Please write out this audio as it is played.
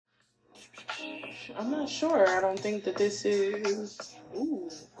I'm not sure. I don't think that this is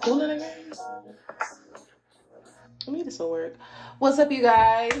cooling again. I mean, this will work. What's up, you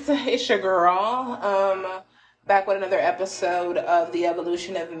guys? It's your girl. Back with another episode of The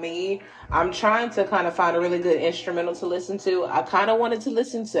Evolution of Me. I'm trying to kind of find a really good instrumental to listen to. I kind of wanted to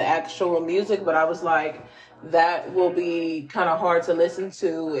listen to actual music, but I was like, that will be kind of hard to listen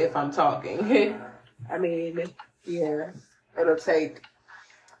to if I'm talking. I mean, yeah, it'll take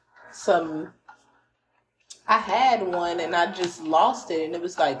some. I had one and I just lost it, and it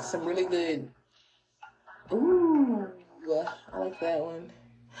was like some really good. Ooh, I like that one.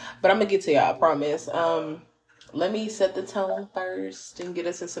 But I'm gonna get to y'all, I promise. Let me set the tone first and get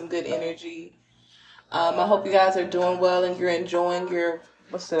us in some good energy. I hope you guys are doing well and you're enjoying your,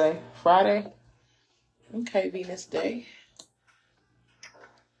 what's today? Friday? Okay, Venus Day.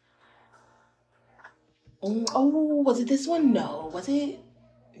 Oh, was it this one? No. Was it?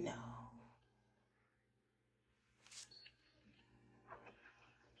 No.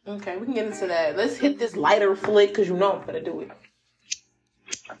 Okay, we can get into that. Let's hit this lighter flick because you know I'm gonna do it.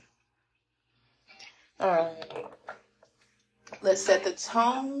 Alright. Let's set the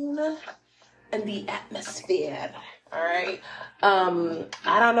tone and the atmosphere. Alright. I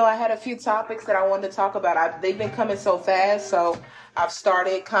don't know. I had a few topics that I wanted to talk about. They've been coming so fast, so I've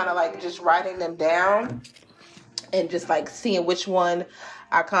started kind of like just writing them down and just like seeing which one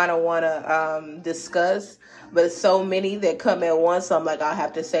I kind of want to discuss. But it's so many that come at once, so I'm like, I'll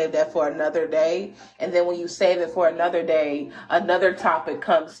have to save that for another day. And then when you save it for another day, another topic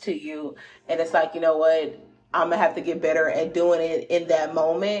comes to you. And it's like, you know what? I'm going to have to get better at doing it in that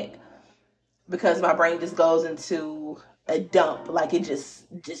moment because my brain just goes into a dump. Like it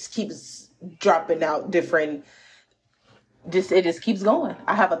just keeps dropping out different. It just keeps going.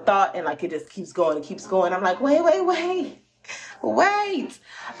 I have a thought and like it just keeps going and keeps going. I'm like, wait. All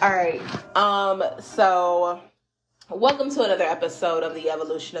right. So welcome to another episode of The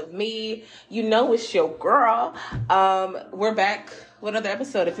Evolution of Me. You know it's your girl. We're back with another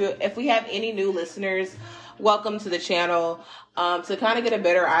episode. If we have any new listeners, welcome to the channel. To kind of get a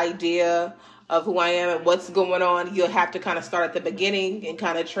better idea of who I am and what's going on, you'll have to kind of start at the beginning and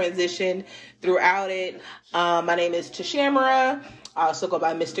kind of transition throughout it. My name is Tashamara. I also go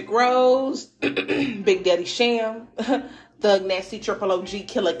by Mystic Rose, Big Daddy Sham, Thug Nasty, Triple OG,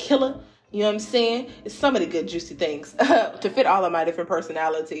 Killer. You know what I'm saying? It's so many good juicy things to fit all of my different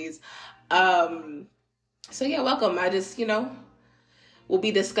personalities. So yeah, welcome. I just, we'll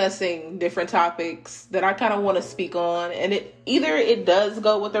be discussing different topics that I kind of want to speak on. And it does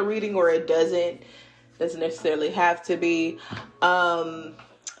go with the reading or it doesn't. Doesn't necessarily have to be.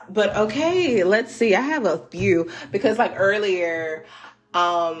 But okay, let's see. I have a few because like earlier,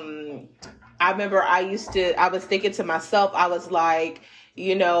 I remember I was thinking to myself, I was like,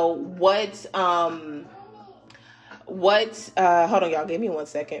 hold on, y'all, give me 1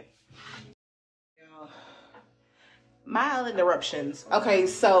 second. Mild interruptions. Okay,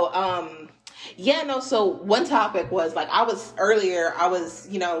 so, so one topic was like, I was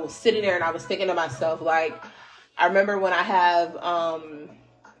sitting there and I was thinking to myself, like, I remember when I have,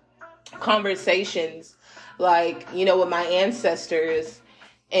 conversations, like, with my ancestors,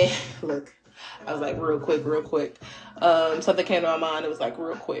 and look, I was like, real quick. Something came to my mind. It was like,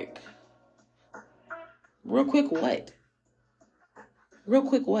 real quick what?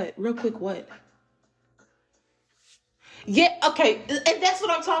 Yeah, okay. And that's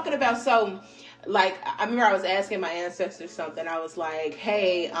what I'm talking about. So, like, I remember I was asking my ancestors something. I was like,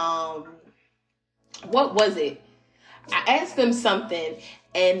 hey, what was it? I asked them something,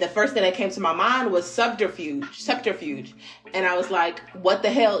 and the first thing that came to my mind was subterfuge. And I was like, what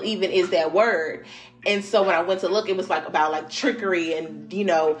the hell even is that word? And so when I went to look, it was like about like trickery and,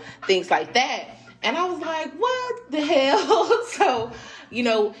 things like that. And I was like, what the hell? So,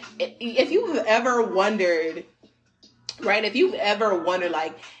 if you've ever wondered, right? If you've ever wondered,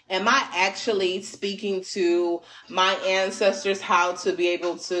 like, am I actually speaking to my ancestors how to be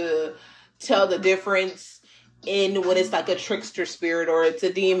able to tell the difference in when it's like a trickster spirit or it's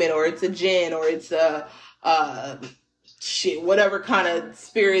a demon or it's a jinn or it's a whatever kind of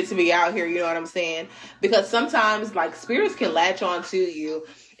spirit to be out here, you know what I'm saying? Because sometimes like spirits can latch on to you,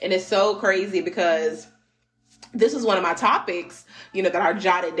 and it's so crazy because this is one of my topics, that I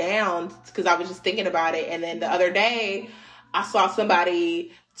jotted down because I was just thinking about it. And then the other day I saw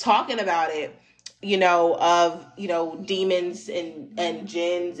somebody talking about it. of, demons and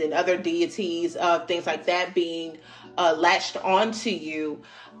jinns and other deities, things like that being latched onto you.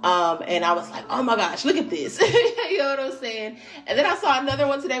 And I was like, oh my gosh, look at this. You know what I'm saying? And then I saw another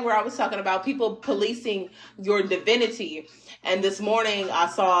one today where I was talking about people policing your divinity. And this morning I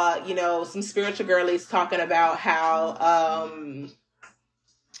saw, some spiritual girlies talking about how,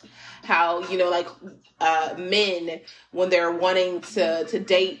 men, when they're wanting to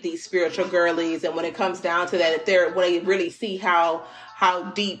date these spiritual girlies, and when it comes down to that, when they really see how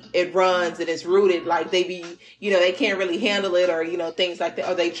deep it runs and it's rooted, like they can't really handle it, or, things like that,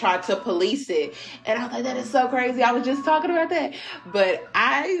 or they try to police it. And I was like, that is so crazy. I was just talking about that. But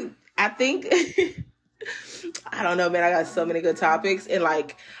I think, I don't know, man, I got so many good topics, and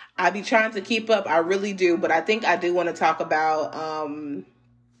like, I be trying to keep up. I really do. But I think I do want to talk about,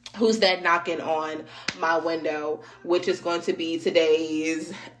 who's that knocking on my window, which is going to be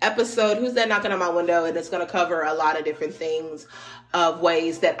today's episode. Who's that knocking on my window? And it's going to cover a lot of different things, of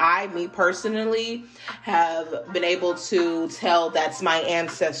ways that me personally have been able to tell that's my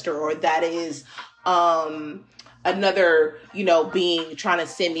ancestor, or that is another, being trying to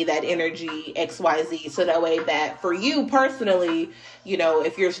send me that energy, XYZ. So that way that for you personally,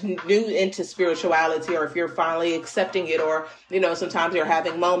 if you're new into spirituality, or if you're finally accepting it, or, sometimes you're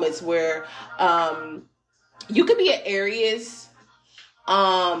having moments where you could be at Aries,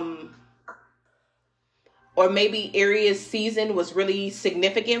 or maybe Aries season was really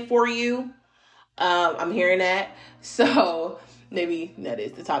significant for you. I'm hearing that. So maybe that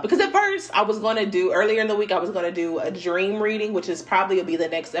is the topic. Because at first earlier in the week, I was going to do a dream reading, which is probably will be the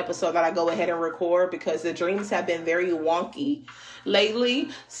next episode that I go ahead and record, because the dreams have been very wonky lately.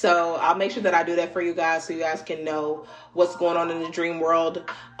 So I'll make sure that I do that for you guys, so you guys can know what's going on in the dream world.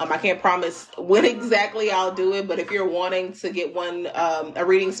 I can't promise when exactly I'll do it, but if you're wanting to get one, a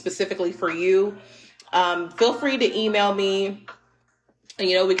reading specifically for you, feel free to email me,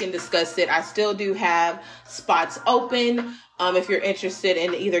 and we can discuss it. I still do have spots open. If you're interested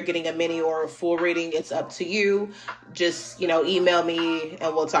in either getting a mini or a full reading, it's up to you. Just, email me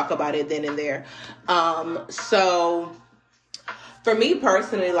and we'll talk about it then and there. So for me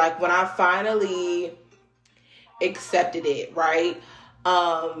personally, like when I finally accepted it, right?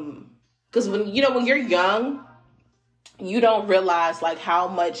 Because when you're young, you don't realize like how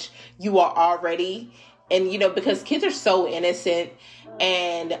much you are already, and because kids are so innocent,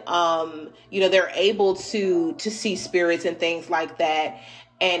 and they're able to see spirits and things like that,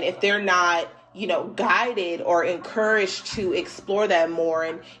 and if they're not guided or encouraged to explore that more,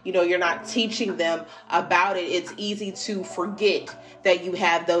 and you're not teaching them about it, it's easy to forget that you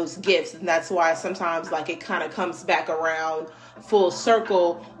have those gifts. And that's why sometimes like it kind of comes back around full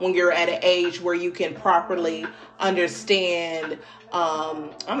circle when you're at an age where you can properly understand. I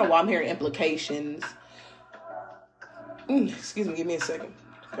don't know why I'm hearing implications. Excuse me, give me a second.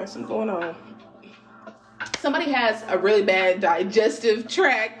 Got something going on. Somebody has a really bad digestive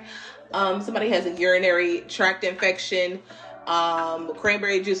tract. Somebody has a urinary tract infection.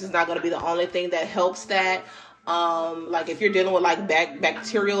 Cranberry juice is not going to be the only thing that helps that. Like if you're dealing with like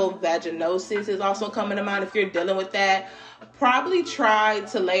bacterial vaginosis is also coming to mind. If you're dealing with that, probably try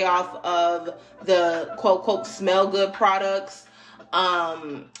to lay off of the quote, quote, smell good products.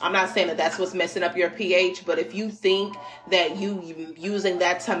 I'm not saying that that's what's messing up your pH, but if you think that you using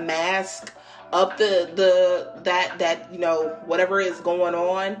that to mask up whatever is going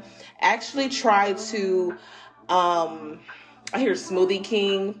on, actually try to, I hear Smoothie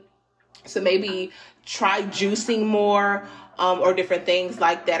King. So maybe try juicing more, or different things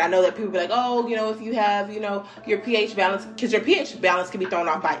like that. I know that people be like, oh, if you have, your pH balance, because your pH balance can be thrown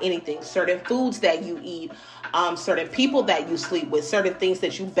off by anything, certain foods that you eat, certain people that you sleep with, certain things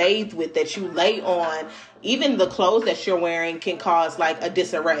that you bathe with, that you lay on, even the clothes that you're wearing can cause like a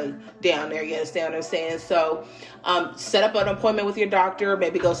disarray down there. You understand what I'm saying? So set up an appointment with your doctor,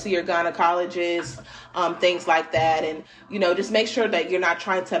 maybe go see your gynecologist, things like that. And, just make sure that you're not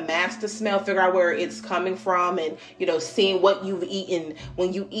trying to mask the smell, figure out where it's coming from, and, seeing what you've eaten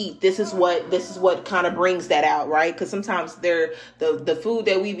when you eat. This is what kind of brings that out, right? Because sometimes the food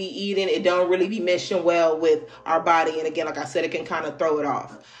that we be eating, it don't really be meshing well with our body. And again, like I said, it can kind of throw it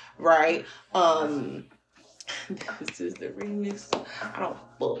off, right? This is the remix. I don't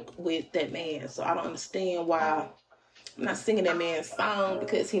fuck with that man, so I don't understand why I'm not singing that man's song,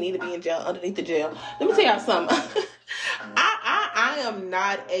 because he need to be in jail, underneath the jail. Let me tell y'all something. I am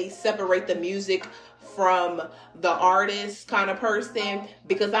not a separate the music from the artist kind of person,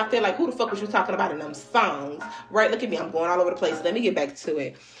 because I feel like, who the fuck was you talking about in them songs, right? Look at me, I'm going all over the place. Let me get back to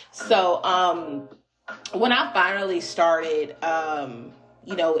it. So when I finally started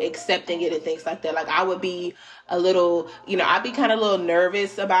accepting it and things like that. Like I would be a little, I'd be kind of a little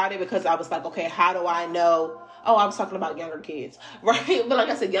nervous about it because I was like, okay, how do I know? Oh, I was talking about younger kids, right? But like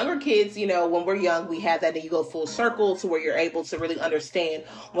I said, younger kids, when we're young, we have that, and you go full circle to where you're able to really understand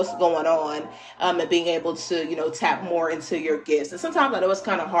what's going on, and being able to, tap more into your gifts. And sometimes I know it's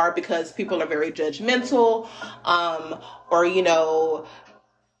kind of hard because people are very judgmental, or,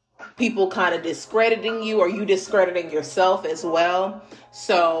 people kind of discrediting you, or you discrediting yourself as well.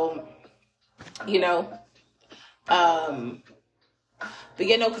 So, but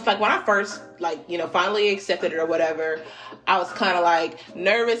because like when I first finally accepted it or whatever, I was kind of like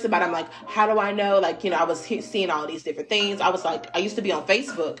nervous about it. I'm like, how do I know? Like, I was seeing all these different things. I was like, I used to be on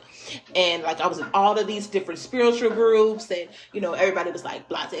Facebook, and like I was in all of these different spiritual groups, and everybody was like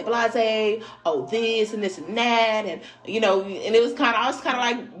blase blase, oh this and this and that, and and it was I was kind of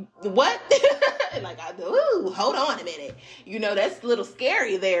like, what? Like, hold on a minute. That's a little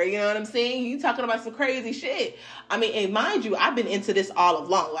scary there. You know what I'm saying? You talking about some crazy shit. I mean, and mind you, I've been into this all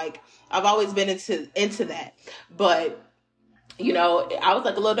along. Like, I've always been into that. But, I was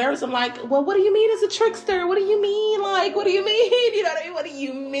like a little nervous. I'm like, well, what do you mean it's a trickster? What do you mean? Like, what do you mean? You know what I mean? What do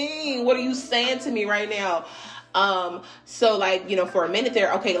you mean? What are you saying to me right now? So like, for a minute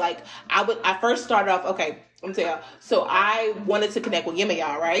there, okay, like I first started off, okay, let me tell y'all. So I wanted to connect with Yema,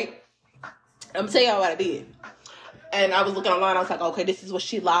 y'all, right? I'm gonna tell y'all what I did. And I was looking online. I was like, okay, this is what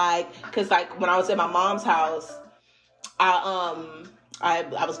she liked. Cause like when I was at my mom's house, I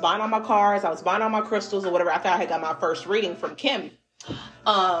was buying all my cards. I was buying all my crystals or whatever. I thought I had got my first reading from Kim.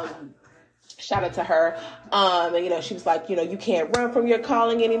 Shout out to her. And she was like, you can't run from your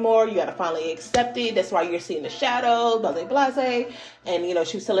calling anymore. You got to finally accept it. That's why you're seeing the shadows, blase, blase. And,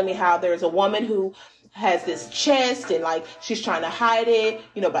 she was telling me how there's a woman who has this chest and like she's trying to hide it,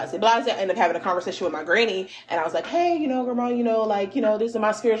 blase blase. I ended up having a conversation with my granny, and I was like, hey, grandma, these are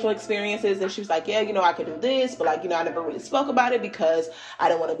my spiritual experiences. And she was like, yeah, I could do this, but like, I never really spoke about it because I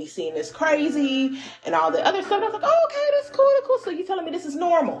didn't want to be seen as crazy and all the other stuff. And I was like, oh, okay, that's cool. So you telling me this is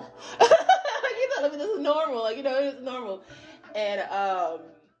normal? You telling me this is normal? Like, it's normal. And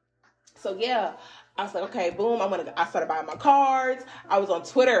so yeah, I was like, okay, boom, I started buying my cards. I was on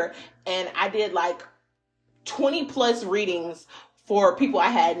Twitter, and I did like 20 plus readings for people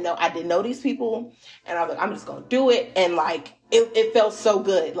I didn't know these people, and I was like, I'm just gonna do it. And like it felt so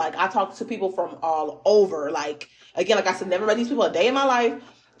good. Like I talked to people from all over. Like again, like I said, never met these people a day in my life.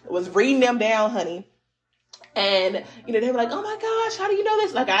 Was reading them down, honey. And, they were like, oh my gosh, how do you know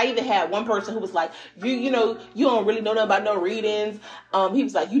this? Like, I even had one person who was like, you don't really know nothing about no readings. He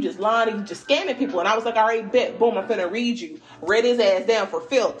was like, you just lying and you just scamming people. And I was like, all right, bet, boom, I'm finna read you. Read his ass down for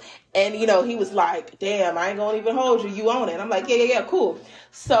filth. And, he was like, damn, I ain't gonna even hold you. You own it. And I'm like, yeah, cool.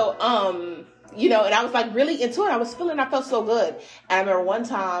 So, and I was like really into it. I felt so good. And I remember one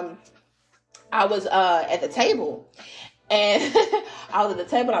time I was at the table. And I was at the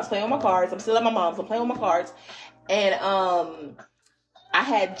table and I was playing with my cards. I'm still at my mom's. I'm playing with my cards. And I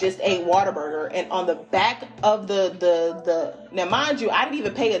had just ate Whataburger. And on the back of the now mind you, I didn't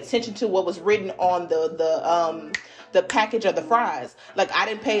even pay attention to what was written on the package of the fries. Like I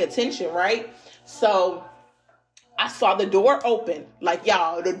didn't pay attention, right? So I saw the door open. Like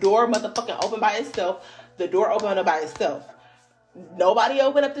y'all, the door motherfucking opened by itself. The door opened up by itself. Nobody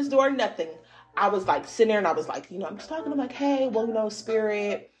opened up this door, nothing. I was like sitting there and I was like, I'm just talking. I'm like, hey, well,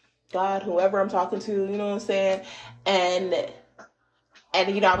 spirit, God, whoever I'm talking to, you know what I'm saying? And I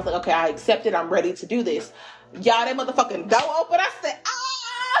was like, okay, I accept it. I'm ready to do this. Y'all, that motherfucking door open. I said,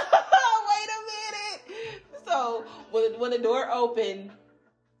 wait a minute. So when the door opened,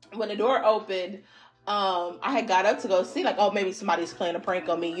 I had got up to go see, like, oh, maybe somebody's playing a prank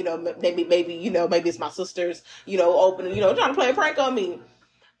on me. Maybe it's my sisters, opening, trying to play a prank on me.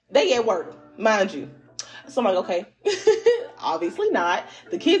 They at work, mind you. So I'm like, okay, obviously not.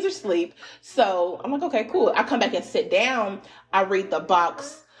 The kids are asleep. So I'm like, okay, cool. I come back and sit down. I read the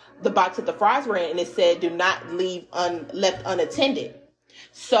box that the fries were in, and it said, do not leave left unattended.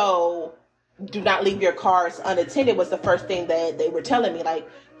 So do not leave your cards unattended was the first thing that they were telling me. Like,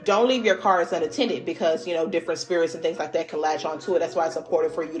 don't leave your cards unattended because, different spirits and things like that can latch onto it. That's why it's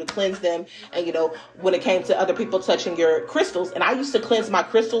important for you to cleanse them. And, when it came to other people touching your crystals, and I used to cleanse my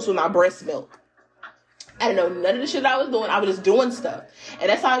crystals with my breast milk. I didn't know none of the shit I was doing. I was just doing stuff.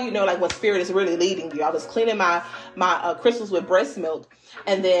 And that's how like when spirit is really leading you. I was cleaning my crystals with breast milk.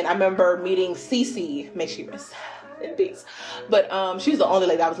 And then I remember meeting Cece. May she rest in peace. But she was the only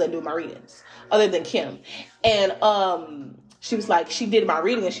lady I was letting do my readings other than Kim. And she was like, she did my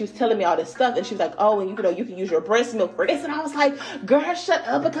reading and she was telling me all this stuff. And she was like, oh, and you can use your breast milk for this. And I was like, girl, shut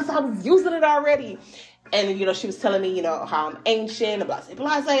up, because I was using it already. And, you know, she was telling me, you know, how I'm ancient, blah, blah,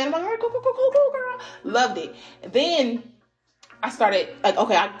 blah. And I'm like, all right, cool, girl. Loved it. And then I started, like,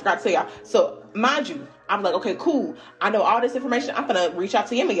 okay, I forgot to tell y'all. So, mind you, I'm like, okay, cool. I know all this information. I'm going to reach out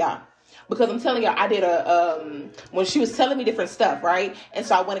to him and y'all. Because I'm telling y'all, I did when she was telling me different stuff, right? And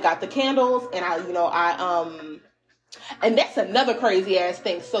so I went and got the candles, and and that's another crazy ass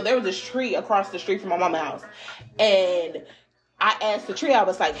thing. So there was this tree across the street from my mama's house. And I asked the tree, I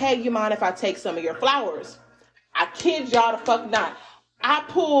was like, hey, you mind if I take some of your flowers? I kid y'all the fuck not.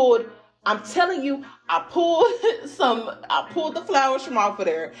 I'm telling you, I pulled the flowers from off of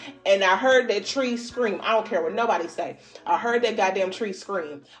there, and I heard that tree scream. I don't care what nobody say. I heard that goddamn tree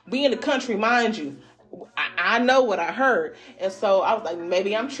scream. We in the country, mind you. I know what I heard. And so I was like,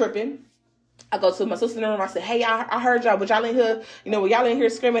 maybe I'm tripping. I go to my sister in the room. I said, hey, I heard y'all, but y'all in here, you know, were y'all in here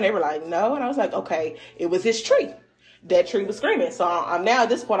screaming? They were like, no. And I was like, okay, it was this tree. That tree was screaming. So I'm now at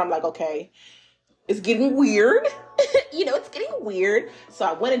this point, I'm like, okay, it's getting weird. You know, it's getting weird. So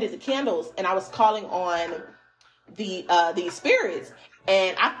I went and did the candles, and I was calling on the spirits,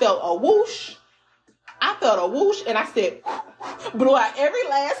 and I felt a whoosh. And I said, blew out every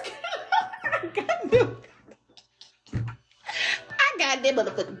last candle. I got that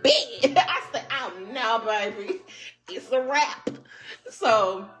motherfucking bed. I said, oh no, baby, it's a wrap.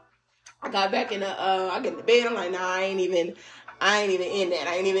 So I got back in I get in the bed. I'm like, nah, I ain't even in that.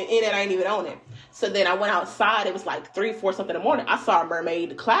 I ain't even on it. So then I went outside. It was like 3, 4 something in the morning. I saw a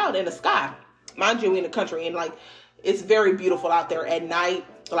mermaid cloud in the sky. Mind you, we in the country, and like, it's very beautiful out there at night.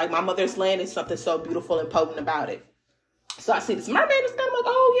 Like, my mother's land is something so beautiful and potent about it. So I see this mermaid in the sky. I'm like,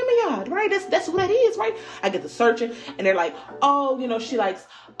 oh, yeah, my God, right? That's what that is, right? I get to searching, and they're like, oh, you know, she likes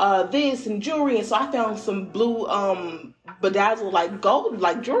this and jewelry. And so I found some blue bedazzled, like, gold,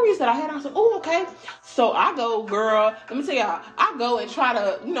 like, jewelry that I had. I was like, oh, okay. So I go, girl, let me tell y'all, I go and try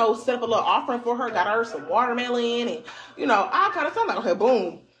to, you know, set up a little offering for her. Got her some watermelon, and, you know, I kind of sound like, okay,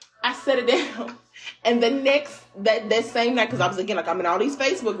 boom. I set it down. And the next, that same night, because I was, again, like, I'm in all these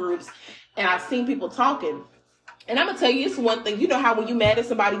Facebook groups, and I've seen people talking. And I'm going to tell you, it's one thing. You know how when you mad at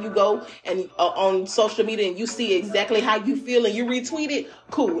somebody, you go and on social media and you see exactly how you feel and you retweet it?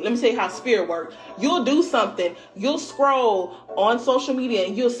 Cool. Let me tell you how spirit works. You'll do something. You'll scroll on social media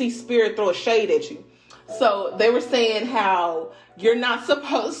and you'll see spirit throw a shade at you. So they were saying how you're not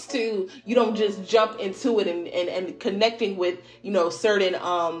supposed to, you don't just jump into it and connecting with, you know, certain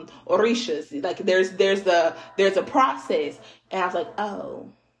orishas. Like there's a process. And I was like,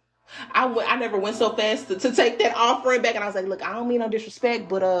 oh. I never went so fast to take that offering back, and I was like, look, I don't mean no disrespect,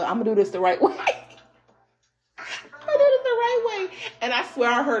 but I'm gonna do this the right way. And I swear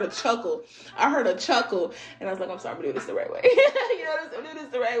I heard a chuckle, and I was like, I'm sorry, I'm gonna do this the right way. You know, I'm gonna do this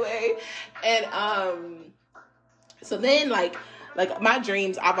the right way. And so then like my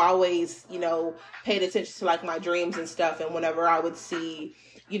dreams, I've always, you know, paid attention to like my dreams and stuff, and whenever I would see,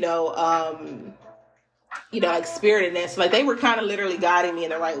 you know, like spirit in this, like they were kind of literally guiding me in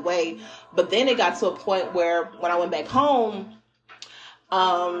the right way. But then it got to a point where when I went back home,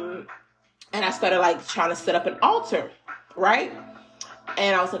 and I started like trying to set up an altar, right?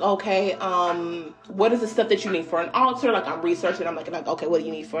 And I was like, okay, what is the stuff that you need for an altar? Like I'm researching, I'm like, okay, what do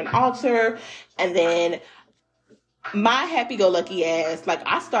you need for an altar? And then my happy-go-lucky ass, like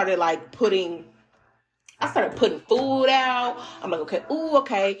I started putting food out. I'm like,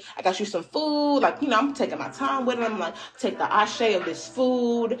 okay, I got you some food. Like, you know, I'm taking my time with it. I'm like, take the ashe of this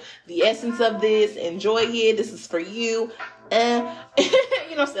food, the essence of this, enjoy it. This is for you. You know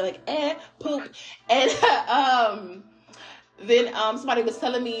what I'm saying? Like, poop. And then somebody was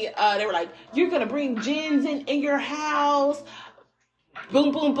telling me, they were like, you're going to bring jinns in your house.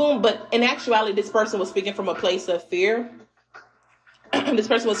 Boom, boom, boom. But in actuality, this person was speaking from a place of fear. This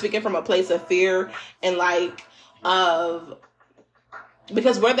person was speaking from a place of fear and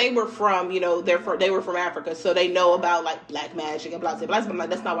because where they were from, you know, they were from Africa, so they know about like black magic and blah blah blah. But I'm like,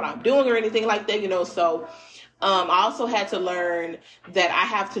 that's not what I'm doing or anything like that, you know. So I also had to learn that I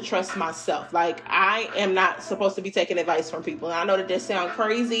have to trust myself. Like I am not supposed to be taking advice from people. And I know that sounds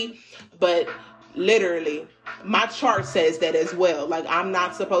crazy, but literally my chart says that as well. Like I'm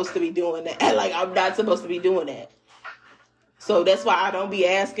not supposed to be doing that. Like I'm not supposed to be doing that. So that's why I don't be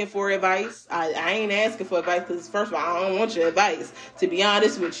asking for advice. I ain't asking for advice because, first of all, I don't want your advice, to be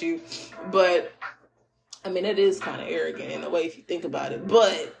honest with you. But, I mean, it is kind of arrogant in a way if you think about it.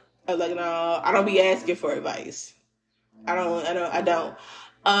 But, I'm like, no, I don't be asking for advice. I don't.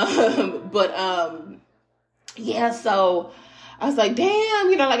 Yeah, so I was like,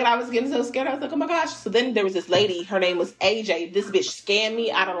 damn, you know, like, and I was getting so scared. I was like, oh my gosh. So then there was this lady, her name was AJ. This bitch scammed me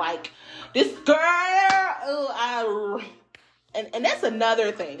out of like, this girl, and that's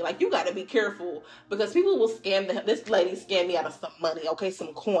another thing. Like, you got to be careful because people will scam. This lady scammed me out of some money, okay,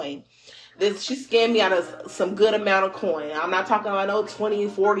 some coin. She scammed me out of some good amount of coin. I'm not talking about no $20,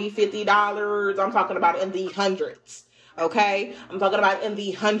 $40, $50. I'm talking about in the hundreds. Okay, I'm talking about in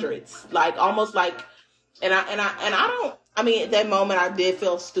the hundreds, like almost like, and I don't. I mean, at that moment, I did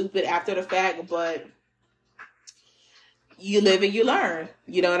feel stupid after the fact, but you live and you learn.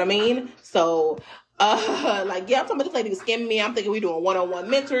 You know what I mean? So, like, yeah, I'm talking about this lady was scamming me. I'm thinking we doing one-on-one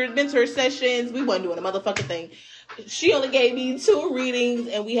mentor sessions. We wasn't doing a motherfucking thing. She only gave me 2 readings,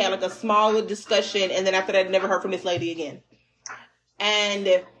 and we had like a small discussion. And then after that, I never heard from this lady again.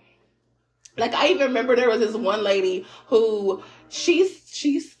 And like, I even remember there was this one lady who she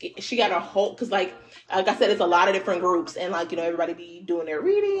got a whole, because like I said, it's a lot of different groups, and like, you know, everybody be doing their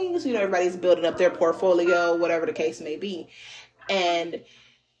readings, you know, everybody's building up their portfolio, whatever the case may be. And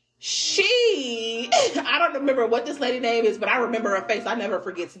I don't remember what this lady name is, but I remember her face. I never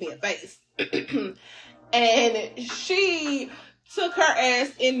forget seeing face. And she took her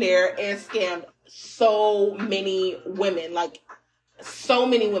ass in there and scammed so many women, like so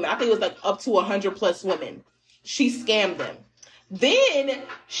many women. I think it was like up to 100 plus women. She scammed them. Then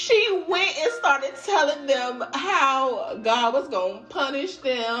she went and started telling them how God was going to punish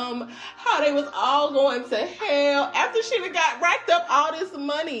them, how they was all going to hell after she got racked up all this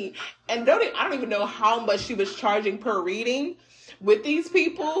money. And I don't even know how much she was charging per reading with these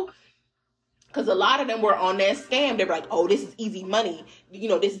people, because a lot of them were on that scam. They were like, oh, this is easy money. You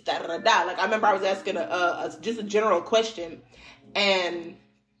know, this is da-da-da-da. Like, I remember I was asking just a general question, and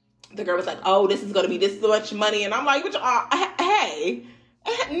the girl was like, oh, this is going to be this much money. And I'm like, hey,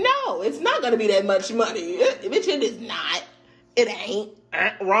 no, it's not going to be that much money. Bitch, it is not. It ain't.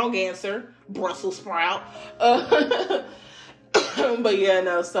 Wrong answer. Brussels sprout. But yeah,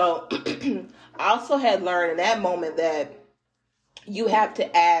 no. So I also had learned in that moment that you have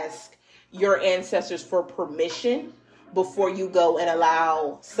to ask your ancestors for permission before you go and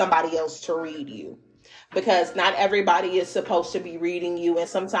allow somebody else to read you. Because not everybody is supposed to be reading you. And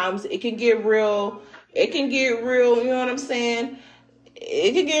sometimes it can get real, you know what I'm saying?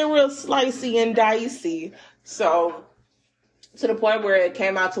 It can get real slicey and dicey. So to the point where it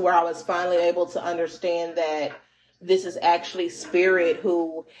came out to where I was finally able to understand that this is actually spirit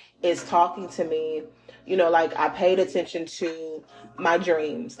who is talking to me. You know, like, I paid attention to my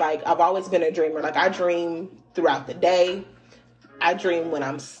dreams. Like, I've always been a dreamer. Like, I dream throughout the day. I dream when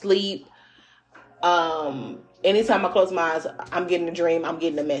I'm asleep. Anytime I close my eyes, I'm getting a dream, I'm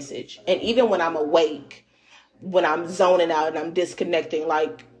getting a message. And even when I'm awake, when I'm zoning out and I'm disconnecting,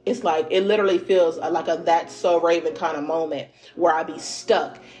 like, it's like, it literally feels like a That's So Raven kind of moment where I'll be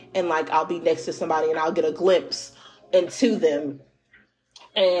stuck and like, I'll be next to somebody and I'll get a glimpse into them.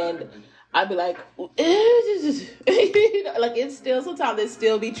 And I'd be like, like, it's still, sometimes it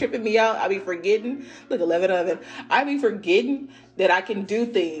still be tripping me out. I be forgetting, look, 11. I be forgetting that I can do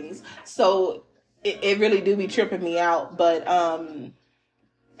things. So it really do be tripping me out. But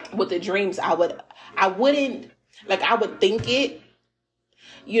with the dreams, I would think it,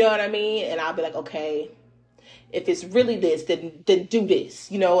 you know what I mean? And I'll be like, okay, if it's really this, then do this.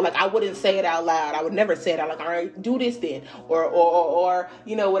 You know, like, I wouldn't say it out loud. I would never say it out, like, all right, do this then, or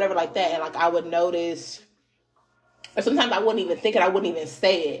you know, whatever like that. And like, I would notice, or sometimes I wouldn't even think it. I wouldn't even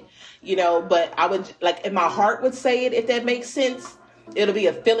say it, you know, but I would, like, if my heart would say it, if that makes sense. It'll be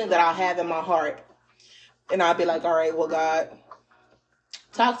a feeling that I'll have in my heart. And I'll be like, all right, well, God,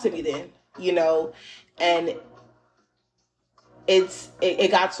 talk to me then, you know. And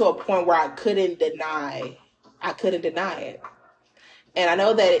it got to a point where I couldn't deny it. And I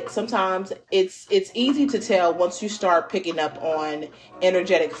know that sometimes it's easy to tell once you start picking up on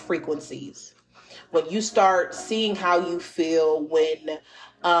energetic frequencies. When you start seeing how you feel when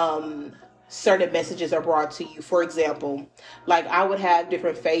certain messages are brought to you. For example, like, I would have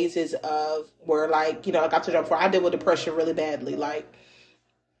different phases of where, like, you know, like I told you before, I deal with depression really badly. Like,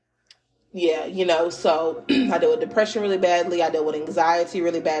 yeah, you know, so I deal with depression really badly. I deal with anxiety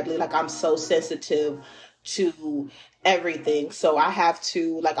really badly. Like, I'm so sensitive to everything. So I have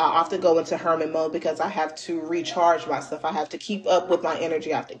to, like, I often go into hermit mode because I have to recharge myself. I have to keep up with my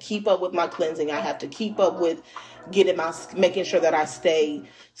energy. I have to keep up with my cleansing. I have to keep up with making sure that I stay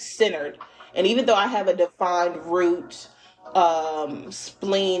centered. And even though I have a defined root,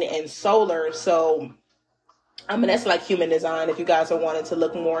 spleen, and solar, so I mean, that's like human design if you guys are wanting to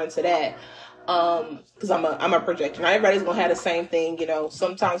look more into that. Because I'm a projector. Not everybody's gonna have the same thing, you know.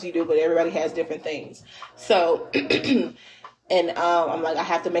 Sometimes you do, but everybody has different things. So and I'm like, I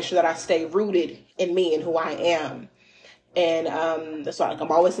have to make sure that I stay rooted in me and who I am. And that's why, like,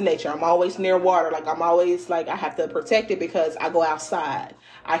 I'm always in nature. I'm always near water. Like, I'm always like, I have to protect it because I go outside.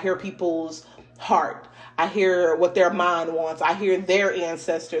 I hear people's heart. I hear what their mind wants. I hear their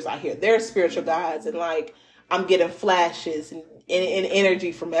ancestors. I hear their spiritual guides. And like, I'm getting flashes and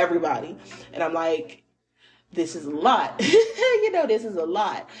energy from everybody. And I'm like, this is a lot. This is a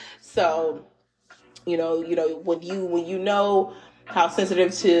lot. So, when you know how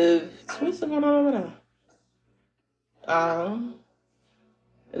sensitive to, what's going on over there? Are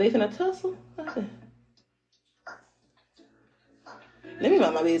they finna tussle? Let me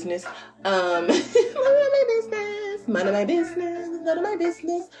mind my business. Mind my business. None of my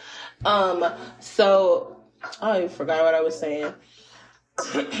business. So I forgot what I was saying.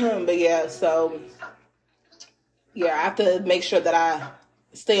 But yeah, so yeah, I have to make sure that I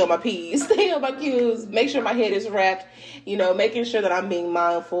stay on my P's, stay on my Q's, make sure my head is wrapped, making sure that I'm being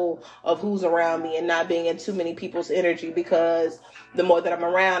mindful of who's around me and not being in too many people's energy, because the more that I'm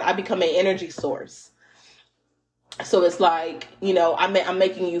around, I become an energy source. So it's like, I'm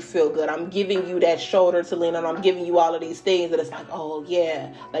making you feel good. I'm giving you that shoulder to lean on. I'm giving you all of these things that it's like, oh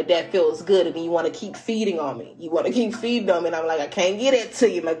yeah, like that feels good. And you want to keep feeding on me. You want to keep feeding on me. And I'm like, I can't get it to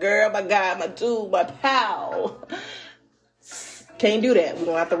you, my girl, my guy, my dude, my pal. Can't do that. We're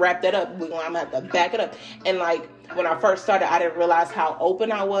going to have to wrap that up. I'm going to have to back it up. And like, when I first started, I didn't realize how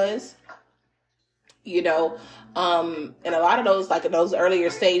open I was, and a lot of those, like in those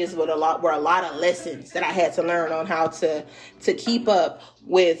earlier stages, were a lot of lessons that I had to learn on how to keep up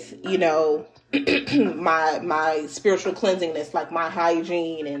with, my spiritual cleansingness, like my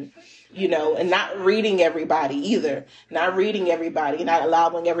hygiene, and, and not reading everybody either, not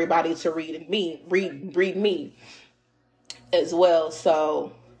allowing everybody to read me as well.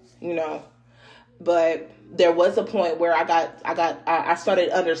 So, but there was a point where I started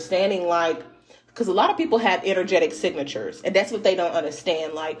understanding, like, because a lot of people have energetic signatures, and that's what they don't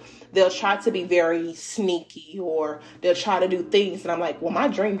understand. Like, they'll try to be very sneaky, or they'll try to do things, and I'm like, well, my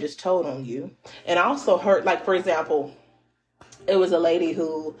dream just told on you. And I also heard, like, for example, it was a lady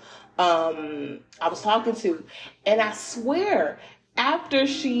who I was talking to, and I swear, after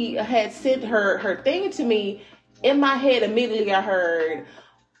she had sent her thing to me, in my head, immediately I heard,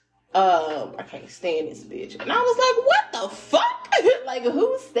 I can't stand this bitch. And I was like, what the fuck? Like,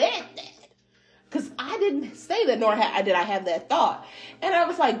 who said that? Because I didn't say that, nor did I have that thought. And I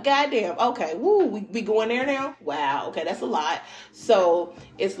was like, goddamn, okay, woo, we going there now? Wow, okay, that's a lot. So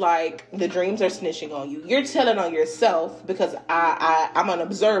it's like the dreams are snitching on you. You're telling on yourself, because I'm an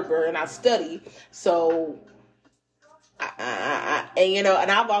observer and I study. So,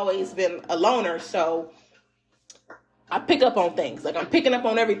 and I've always been a loner, so I pick up on things. Like, I'm picking up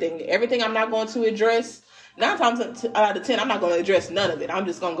on everything. Everything I'm not going to address, 9 times out of 10, I'm not going to address none of it. I'm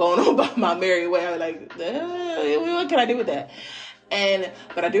just going to go on by my merry way. I'm like, what can I do with that?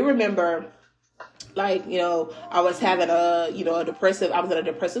 But I do remember, like, I was having I was in a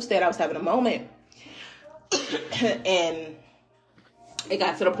depressive state. I was having a moment. And it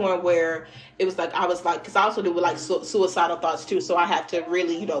got to the point where it was like, because I also do with like suicidal thoughts too. So I have to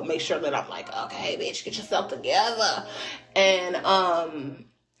really, make sure that I'm like, okay, bitch, get yourself together. And,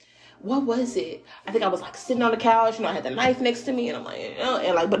 what was it? I think I was like sitting on the couch, I had the knife next to me, and I'm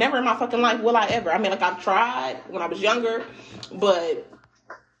like, but never in my fucking life will I ever. I mean, like, I've tried when I was younger, but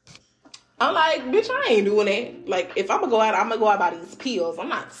I'm like, bitch, I ain't doing it. Like, if I'm gonna go out by these pills. I'm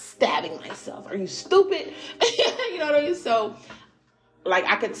not stabbing myself. Are you stupid? You know what I mean? So, like,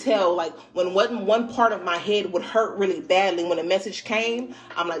 I could tell, like, when one part of my head would hurt really badly when a message came,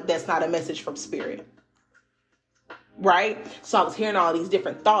 I'm like, that's not a message from spirit. Right? So I was hearing all these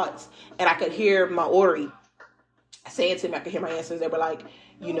different thoughts, and I could hear my Ori saying to me, I could hear my answers. They were like,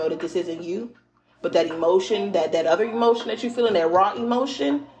 you know that this isn't you, but that emotion, that other emotion that you feel, in that raw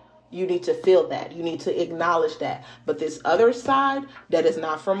emotion, you need to feel that. You need to acknowledge that. But this other side, that is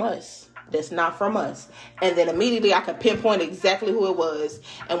not from us. That's not from us. And then immediately I could pinpoint exactly who it was.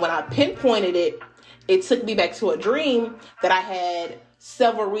 And when I pinpointed it, it took me back to a dream that I had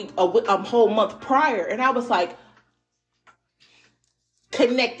a whole month prior. And I was like,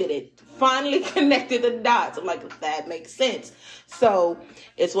 finally connected the dots. I'm like, that makes sense. So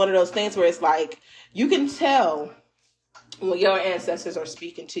it's one of those things where it's like, you can tell when your ancestors are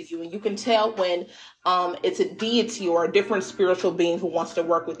speaking to you, and you can tell when it's a deity or a different spiritual being who wants to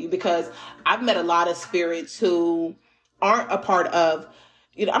work with you, because I've met a lot of spirits who aren't a part of,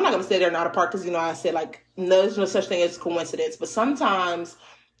 I'm not going to say they're not a part, because, I said, like, there's no such thing as coincidence, but sometimes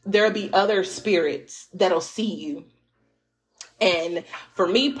there'll be other spirits that'll see you. And for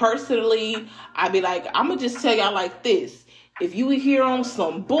me personally, I'd be like, I'm going to just tell y'all like this. if you hear on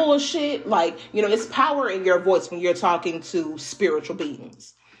some bullshit, like, you know, it's power in your voice when you're talking to spiritual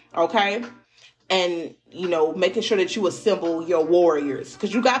beings. Okay? And, you know, making sure that you assemble your warriors.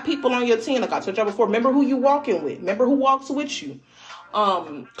 Because you got people on your team, like I told y'all before. Remember who you walking with. Remember who walks with you.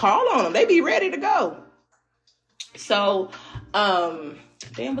 Call on them. They be ready to go. So, damn,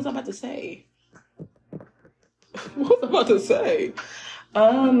 what was I about to say? What was I about to say?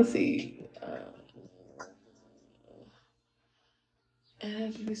 Let's see.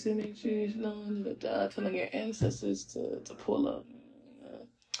 And you sending telling your ancestors to pull up.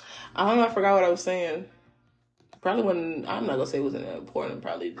 I don't know, I forgot what I was saying. Probably when, I'm not gonna say it wasn't that important,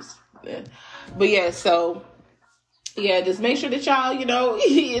 probably just, yeah. But yeah, so, yeah, just make sure that y'all, you know,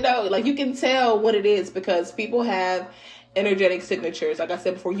 like you can tell what it is because people have energetic signatures. Like I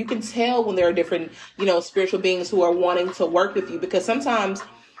said before, you can tell when there are different, you know, spiritual beings who are wanting to work with you because sometimes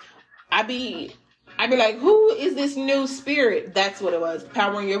I'd be like, who is this new spirit? That's what it was,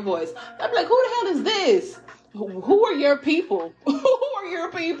 power in your voice. I'd be like, who the hell is this? Who are your people? Who are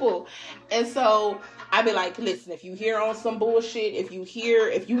your people? And so I'd be like, listen, if you hear on some bullshit,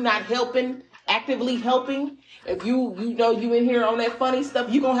 if you're not helping, actively helping, if you know you in here on that funny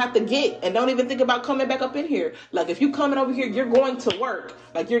stuff, you're going to have to get, and don't even think about coming back up in here. Like if you coming over here, you're going to work.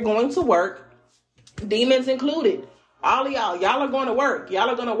 Like you're going to work, demons included. All of y'all are going to work. Y'all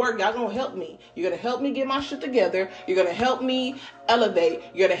are going to work. Y'all going to help me. You're going to help me get my shit together. You're going to help me elevate.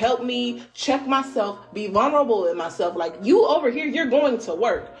 You're going to help me check myself, be vulnerable in myself. Like you over here, you're going to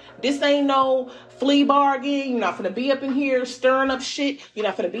work. This ain't no flea bargain. You're not going to be up in here stirring up shit. You're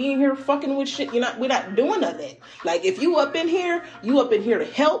not going to be in here fucking with shit. We're not doing none of that. Like if you up in here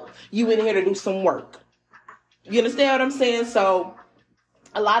to help. You in here to do some work. You understand what I'm saying? So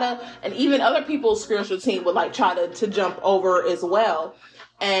a lot of, and even other people's spiritual team would like try to jump over as well.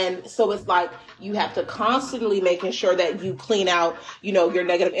 And so it's like, you have to constantly making sure that you clean out, you know, your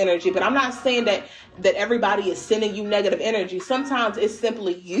negative energy. But I'm not saying that everybody is sending you negative energy. Sometimes it's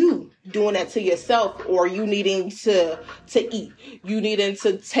simply you doing that to yourself, or you needing to eat, you needing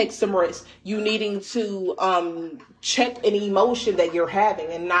to take some rest, you needing to check an emotion that you're having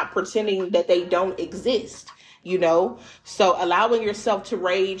and not pretending that they don't exist. You know, so allowing yourself to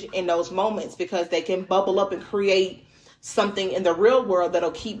rage in those moments because they can bubble up and create something in the real world that'll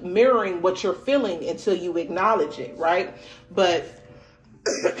keep mirroring what you're feeling until you acknowledge it, right? But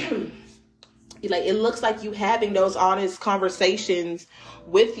like it looks like you having those honest conversations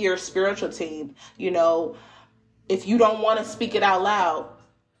with your spiritual team. You know, if you don't want to speak it out loud,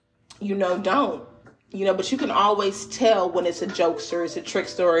 you know, don't. You know, but you can always tell when it's a jokester, it's a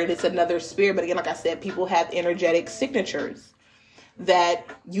trickster, and it's another spirit. But again, like I said, people have energetic signatures that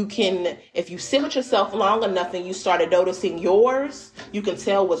you can, if you sit with yourself long enough and you started noticing yours, you can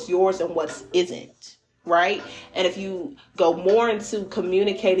tell what's yours and what isn't, right? And if you go more into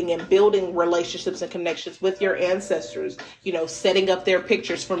communicating and building relationships and connections with your ancestors, you know, setting up their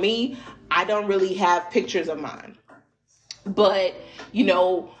pictures. For me, I don't really have pictures of mine, but, you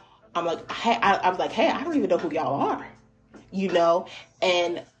know, I'm like, hey, I was like, hey, I don't even know who y'all are, you know,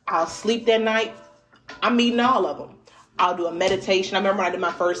 and I'll sleep that night. I'm meeting all of them. I'll do a meditation. I remember when I did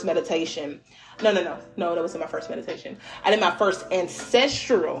my first meditation. No, that wasn't my first meditation. I did my first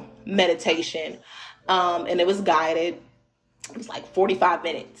ancestral meditation, and it was guided. It was like 45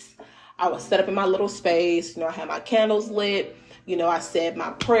 minutes. I was set up in my little space. You know, I had my candles lit. You know, I said my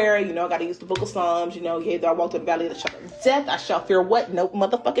prayer. You know, I got to use the book of Psalms. You know, yea, though I walk through the valley of the shadow of death, I shall fear what? No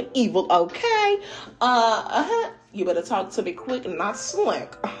motherfucking evil. Okay. You better talk to me quick and not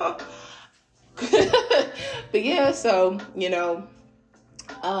slick. But yeah, so, you know,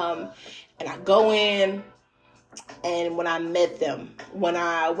 and I go in, and when I met them, when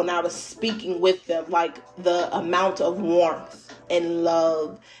I was speaking with them, like the amount of warmth and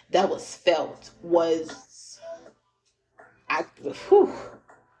love that was felt was,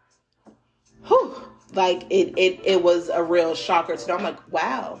 like it was a real shocker to them. I'm like,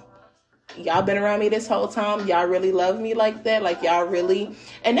 wow, y'all been around me this whole time. Y'all really love me like that. Like y'all really,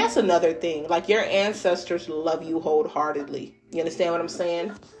 and that's another thing. Like your ancestors love you wholeheartedly. You understand what I'm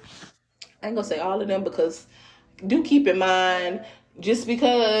saying? I ain't gonna say all of them, because do keep in mind, just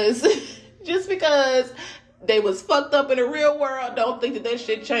because they was fucked up in the real world, don't think that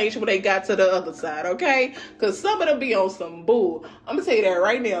shit changed when they got to the other side, okay? Because some of them be on some bull. I'm going to tell you that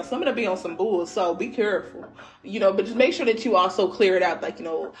right now. Some of them be on some bull, so be careful. You know, but just make sure that you also clear it out. Like, you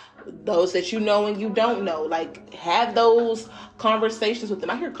know, those that you know and you don't know. Like, have those conversations with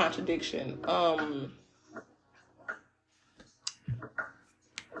them. I hear contradiction. Sounds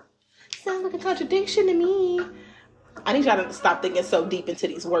like a contradiction to me. I need y'all to stop thinking so deep into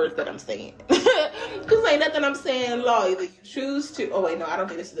these words that I'm saying. Because ain't nothing I'm saying law. Either you choose to. Oh wait, no, I don't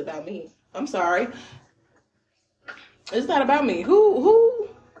think this is about me. I'm sorry. It's not about me. Who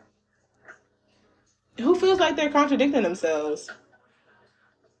feels like they're contradicting themselves?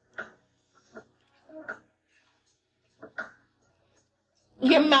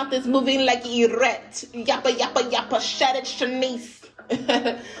 Your mouth is moving like erect. Yappa, yappa, yappa. Shut it, Shanice.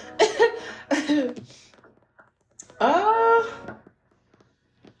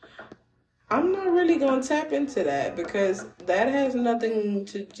 I'm not really going to tap into that because that has nothing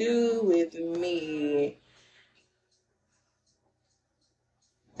to do with me.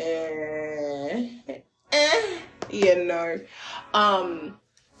 You know.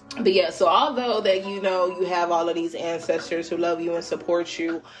 But yeah, so although that you have all of these ancestors who love you and support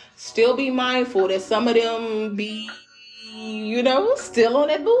you, still be mindful that some of them be, still on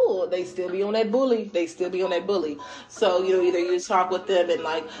that bull. They still be on that bully. They still be on that bully. So, either you talk with them and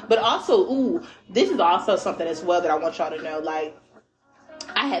but also, this is also something as well that I want y'all to know. Like,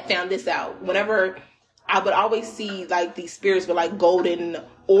 I had found this out. Whenever I would always see these spirits with golden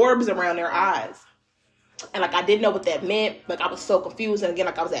orbs around their eyes. And I didn't know what that meant. I was so confused. And again,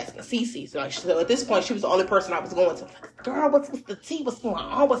 I was asking Cece. So at this point, she was the only person I was going to. Girl, what's the tea? What's going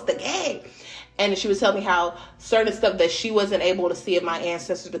on? What's the game? And she was telling me how certain stuff that she wasn't able to see of my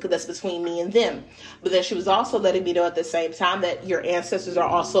ancestors because that's between me and them. But then she was also letting me know at the same time that your ancestors are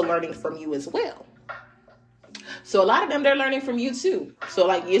also learning from you as well. So a lot of them, they're learning from you too.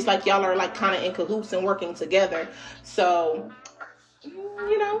 So it's like y'all are kind of in cahoots and working together. So,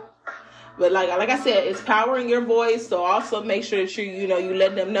 But like I said, it's power in your voice. So also make sure that you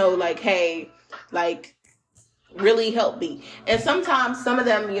let them know hey, really help me. And sometimes some of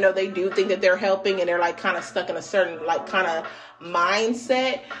them, they do think that they're helping and they're kind of stuck in a certain kind of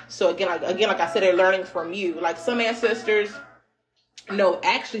mindset. So again, like I said, they're learning from you. Some ancestors, no,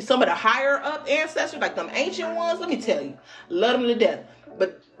 actually some of the higher up ancestors, them ancient ones, let me tell you, love them to death.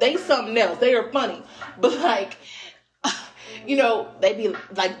 But they something else. They are funny. But they be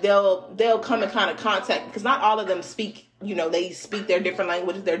they'll come in kind of contact because not all of them speak, they speak their different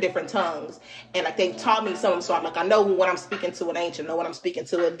languages, their different tongues. And they've taught me some, so I know when I'm speaking to an ancient, know when I'm speaking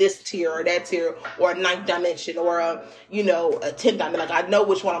to this tier or that tier or a 9th dimension or a 10th dimension. I know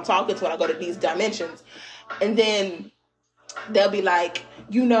which one I'm talking to when I go to these dimensions. And then they'll be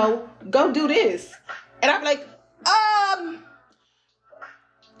go do this. And I'm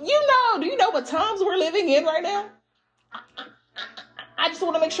do you know what times we're living in right now? I just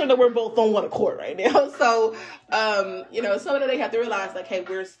want to make sure that we're both on one accord right now. So, some of them, they have to realize, hey,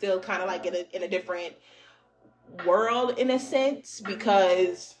 we're still kind of in a different world in a sense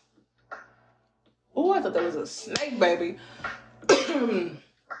because, I thought there was a snake, baby.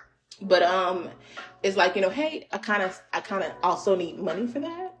 But, it's hey, I kind of also need money for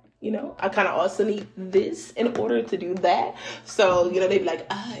that. I kind of also need this in order to do that. So, they'd be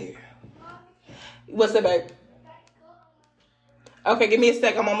oh, what's up, babe? Okay, give me a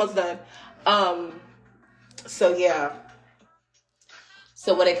sec. I'm almost done. So yeah.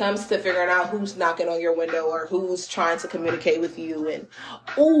 So when it comes to figuring out who's knocking on your window or who's trying to communicate with you and,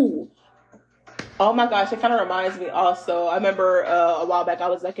 oh my gosh, it kind of reminds me also, I remember a while back I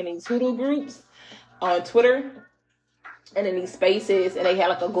was in these hoodoo groups on Twitter and in these spaces and they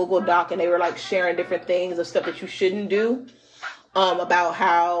had a Google Doc and they were sharing different things of stuff that you shouldn't do about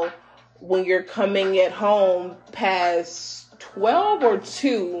how when you're coming at home past 12 or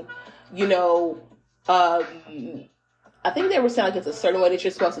 2, I think they were saying it's a certain way that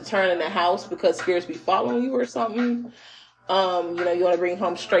you're supposed to turn in the house because spirits be following you or something. You want to bring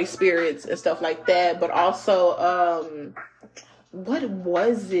home stray spirits and stuff like that. But also, what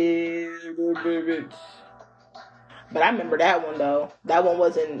was it? But I remember that one though. That one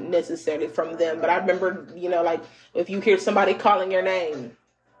wasn't necessarily from them. But I remember, if you hear somebody calling your name,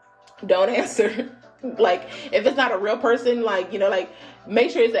 don't answer. If it's not a real person,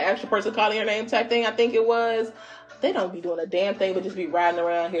 make sure it's the actual person calling your name type thing. I think it was. They don't be doing a damn thing, but just be riding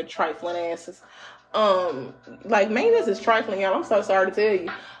around here trifling asses. Maintenance is trifling, y'all. I'm so sorry to tell you.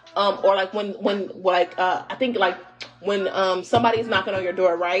 Or I think when somebody's knocking on your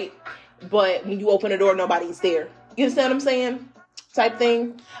door, right? But when you open the door, nobody's there. You understand what I'm saying? Type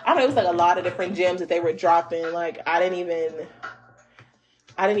thing. I don't know. It was a lot of different gems that they were dropping. I didn't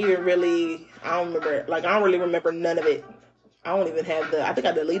even really, I don't really remember none of it. I don't even have I think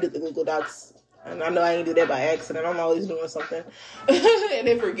I deleted the Google Docs. And I know I ain't do that by accident. I'm always doing something. And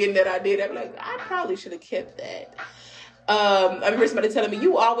then forgetting that I did, I'm I probably should have kept that. I remember somebody telling me,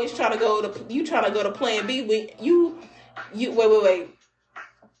 you always trying to go to plan B. Wait. You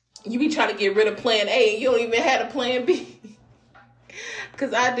be trying to get rid of plan A and you don't even have a plan B.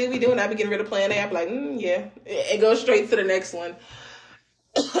 Because I do be doing, I be getting rid of plan A. I be like, yeah, and go straight to the next one.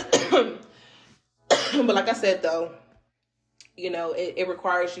 But like I said, though, it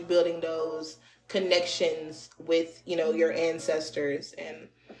requires you building those connections with, your ancestors, and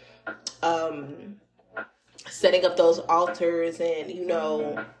setting up those altars, and, you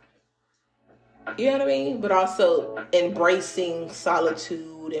know what I mean? But also embracing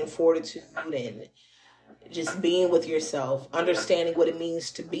solitude and fortitude, and just being with yourself, understanding what it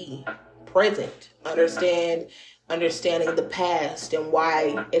means to be present, understanding the past and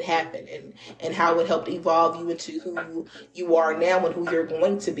why it happened, and how it helped evolve you into who you are now and who you're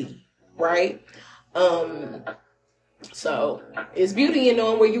going to be, right? So it's beauty in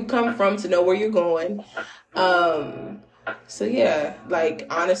knowing where you come from to know where you're going. So yeah, like,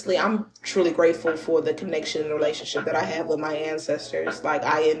 honestly, I'm truly grateful for the connection and relationship that I have with my ancestors. Like,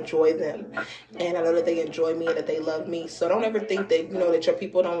 I enjoy them, and I know that they enjoy me and that they love me. So don't ever think that, that your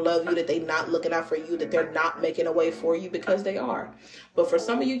people don't love you, that they not looking out for you, that they're not making a way for you, because they are. But for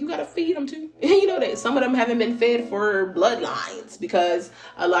some of you, you got to feed them too. Some of them haven't been fed for bloodlines, because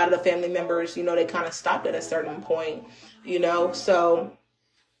a lot of the family members, they kind of stopped at a certain point, so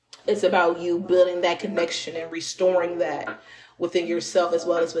it's about you building that connection and restoring that within yourself as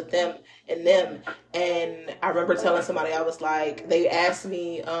well as with them and them. And I remember telling somebody, I was like, they asked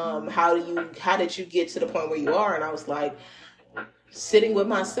me, how did you get to the point where you are? And I was like, sitting with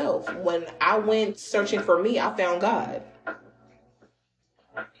myself. When I went searching for me, I found God.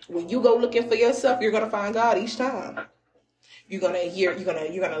 When you go looking for yourself, you're going to find God each time. You're going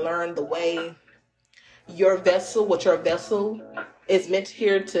to learn the way your vessel is meant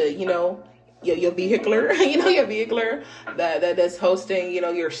here to, your vehicular, your vehicular that's hosting,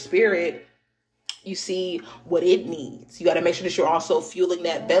 your spirit. You see what it needs. You got to make sure that you're also fueling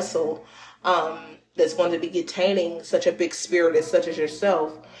that vessel that's going to be containing such a big spirit as such as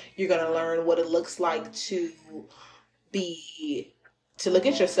yourself. You're going to learn what it looks like to look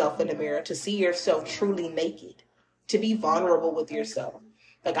at yourself in the mirror, to see yourself truly naked, to be vulnerable with yourself.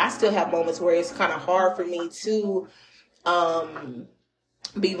 Like, I still have moments where it's kind of hard for me to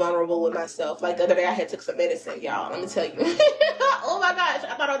be vulnerable with myself. Like, the other day I had took some medicine, y'all. Let me tell you. Oh my gosh,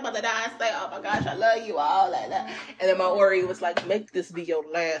 I thought I was about to die. I say, oh my gosh, I love you all, like that. And then my Ori was like, make this be your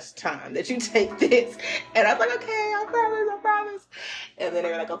last time that you take this. And I was like, okay, I promise. And then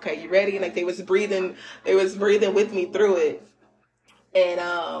they were like, okay, you ready? And like, they was breathing with me through it. And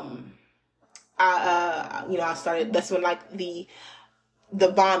I started, that's when like the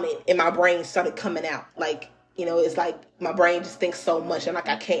vomit in my brain started coming out. Like, it's like my brain just thinks so much, and like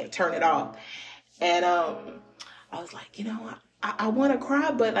I can't turn it off. And I was like, I want to cry,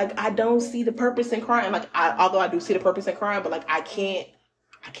 but like I don't see the purpose in crying. Like, although I do see the purpose in crying, but like I can't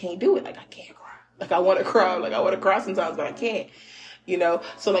do it. Like, I can't cry. Like, I want to cry. Like, I want to cry sometimes, but I can't.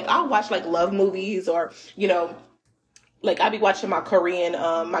 So like I'll watch like love movies, or like, I be watching my Korean,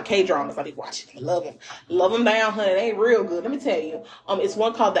 my K-dramas. I be watching. I love them down, honey. They ain't real good. Let me tell you. It's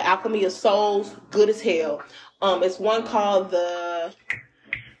one called The Alchemy of Souls. Good as hell. It's one called the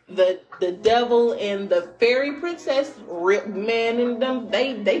Devil and the Fairy Princess. Man, and them,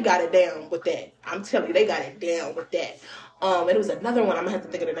 they got it down with that. I'm telling you, they got it down with that. And it was another one. I'm gonna have to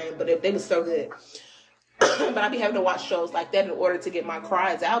think of the name, but they was so good. But I be having to watch shows like that in order to get my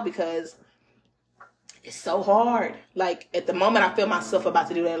cries out, because it's so hard. Like, at the moment I feel myself about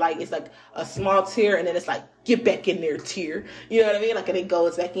to do that, like, it's like a small tear, and then it's like, get back in there, tear. You know what I mean? Like, and it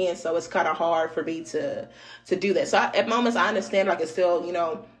goes back in. So it's kind of hard for me to do that. So at moments I understand, like, it's still,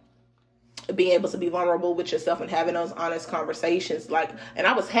 being able to be vulnerable with yourself and having those honest conversations. Like, and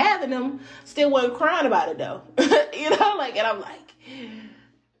I was having them, still wasn't crying about it though. Like, and I'm like,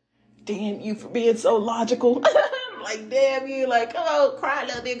 damn you for being so logical. Like, damn you, like, come on, cry a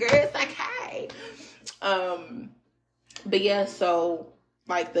little bit, girl. It's like, hey. But yeah, so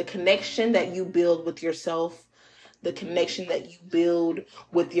like the connection that you build with yourself, the connection that you build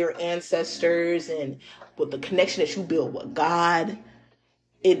with your ancestors, and with the connection that you build with God,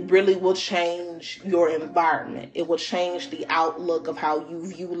 it really will change your environment. It will change the outlook of how you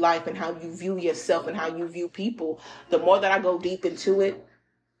view life and how you view yourself and how you view people. The more that I go deep into it,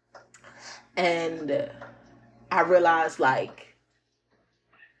 and I realize, like,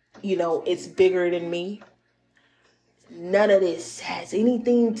 it's bigger than me. None of this has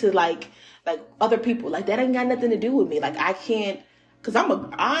anything to like other people. Like, that ain't got nothing to do with me. Like, I can't, cause I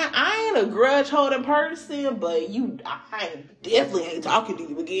ain't a grudge holding person, but I definitely ain't talking to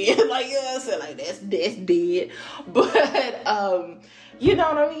you again. Like, I'm saying, like, that's dead. But you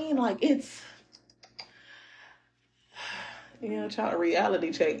know what I mean? Like, it's, child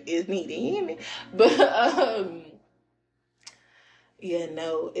reality check is needed. But Yeah,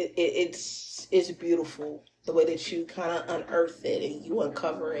 no, it's beautiful the way that you kind of unearth it and you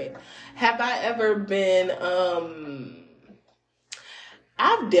uncover it. Have I ever been?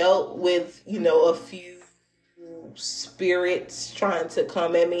 I've dealt with a few spirits trying to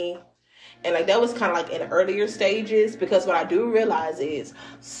come at me, and like that was kind of like in earlier stages, because what I do realize is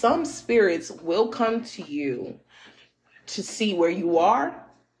some spirits will come to you to see where you are,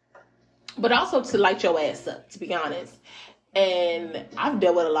 but also to light your ass up, to be honest. And I've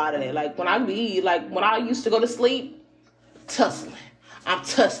dealt with a lot of that. Like when I used to go to sleep, tussling. I'm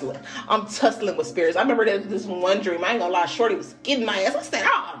tussling with spirits. I remember this one dream. I ain't gonna lie, Shorty was getting my ass. I said,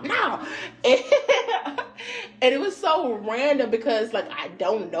 oh no. And it was so random because like I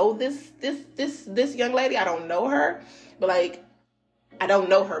don't know this young lady. I don't know her. But like I don't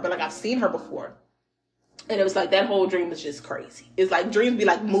know her, but like I've seen her before. And it was like that whole dream was just crazy. It's like dreams be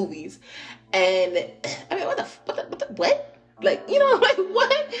like movies. And I mean, what? Like, like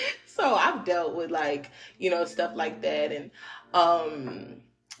what? So I've dealt with like, stuff like that, and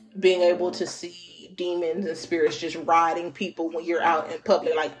being able to see demons and spirits just riding people when you're out in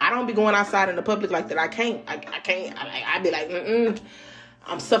public. Like I don't be going outside in the public like that. I can't. I'd be like,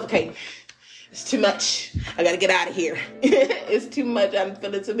 I'm suffocating. It's too much. I gotta get out of here. It's too much. I'm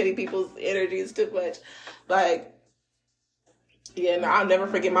feeling too many people's energy. It's too much. Like, yeah, no, I'll never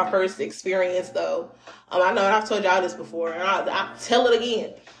forget my first experience though. I know I've told y'all this before, and I'll tell it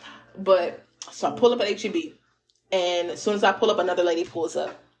again. But so I pull up at HEB, and as soon as I pull up, another lady pulls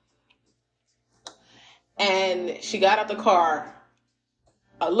up, and she got out the car.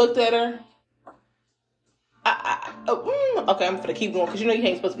 I looked at her. Okay, I'm gonna keep going because you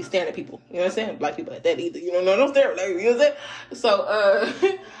ain't supposed to be staring at people. You know what I'm saying? Black people at that either. Don't stare at them. You know what I'm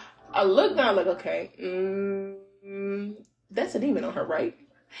saying? So I looked down like, okay, that's a demon on her, right?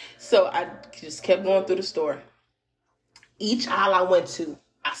 So I just kept going through the store. Each aisle I went to,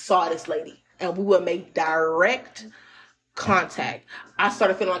 I saw this lady, and we would make direct contact. I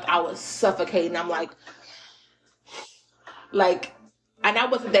started feeling like I was suffocating. I'm like, and I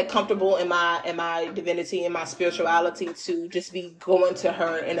wasn't that comfortable in my divinity and my spirituality to just be going to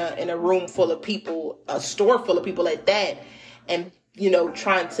her in a room full of people, a store full of people like that, and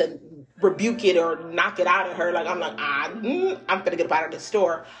trying to rebuke it or knock it out of her. Like I'm like, I'm gonna get up out of this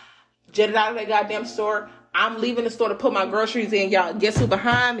store. Jetted out of that goddamn store. I'm leaving the store to put my groceries in. Y'all, guess who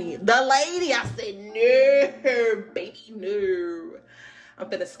behind me? The lady. I said, no, baby, no. I'm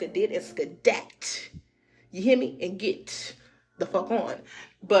finna skadit and skadat. You hear me? And get the fuck on.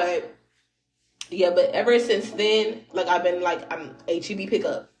 But yeah, but ever since then, like I've been like, I'm HEB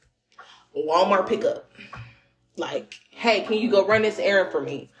pickup, Walmart pickup. Like, hey, can you go run this errand for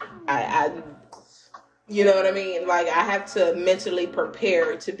me? I you know what I mean? Like I have to mentally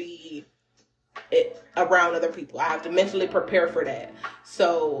prepare to be around other people. I have to mentally prepare for that.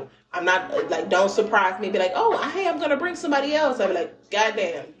 So I'm not like, don't surprise me. Be like, oh, hey, I'm gonna bring somebody else. I'll be like,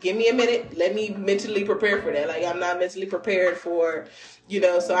 goddamn, give me a minute. Let me mentally prepare for that. Like I'm not mentally prepared for,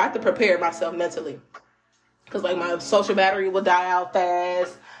 so I have to prepare myself mentally. Cause like my social battery will die out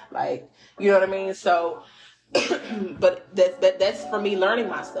fast. Like, you know what I mean? So, but that's for me learning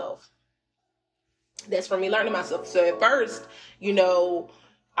myself. That's for me learning myself. So at first,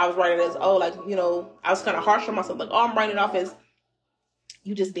 I was writing as, I was kind of harsh on myself. Like, I'm writing it off as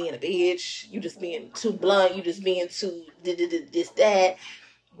you just being a bitch. You just being too blunt. You just being too this, that.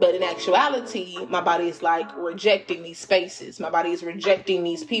 But in actuality, my body is like rejecting these spaces. My body is rejecting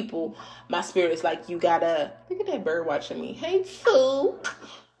these people. My spirit is like, you gotta, look at that bird watching me. Hey, Sue.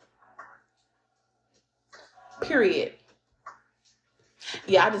 Period.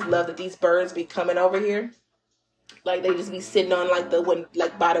 Yeah, I just love that these birds be coming over here. Like they just be sitting on by the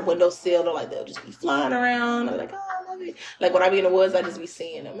windowsill, or like they'll just be flying around. I'm like, oh, I love it. Like when I be in the woods, I just be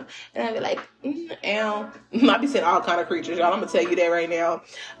seeing them, and I be like, ow. I be seeing all kind of creatures, y'all. I'm gonna tell you that right now.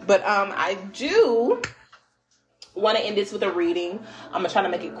 But I do want to end this with a reading. I'm gonna try to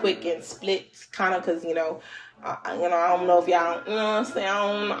make it quick and split, kind of, because I don't know if y'all, I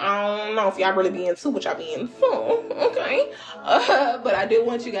don't know if y'all really be into what y'all be into. Okay. But I do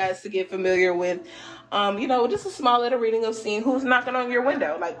want you guys to get familiar with, just a small little reading of seeing who's knocking on your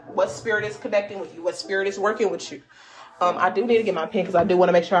window. Like what spirit is connecting with you, what spirit is working with you. I do need to get my pen because I do want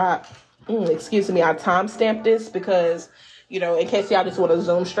to make sure I timestamp this because, in case y'all just want to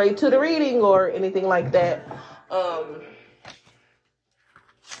zoom straight to the reading or anything like that.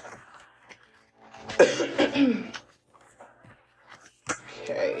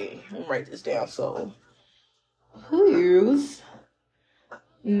 Okay, let me write this down. So, who's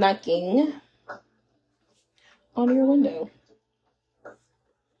knocking on your window?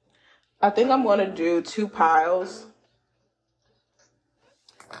 I think I'm going to do 2 piles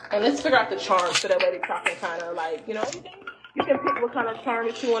And let's figure out the charm so that way I can kind of like, you can pick what kind of charm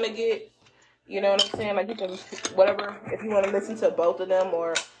that you want to get. You know what I'm saying? Like you can, whatever, if you want to listen to both of them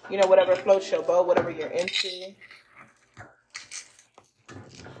or, whatever floats your boat, whatever you're into.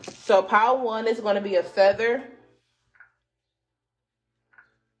 So pile 1 is going to be a feather.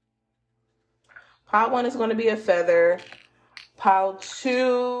 Pile 1 is going to be a feather. Pile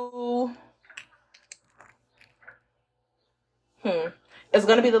 2 is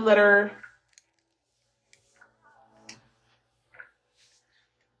going to be the letter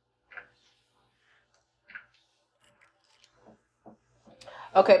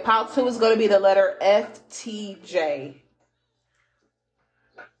Okay, pile 2 is going to be the letter FTJ.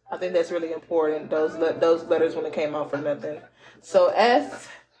 I think that's really important. Those letters when it came out for nothing. So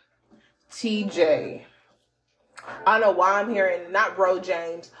FTJ. I don't know why I'm hearing not Ro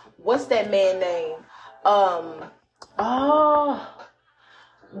James. What's that man name?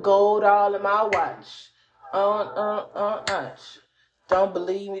 Gold all in my watch. Don't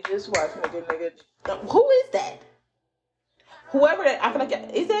believe me, just watch, nigga. Who is that? Whoever that, I feel like,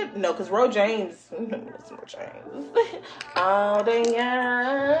 is that, no, because Ro James, it's Ro James. All day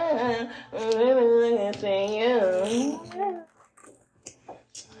young, okay.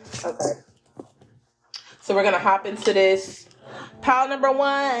 So we're going to hop into this. Pile number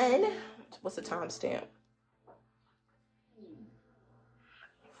 1. What's the timestamp?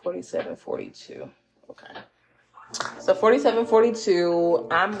 47:42. Okay. So 47:42,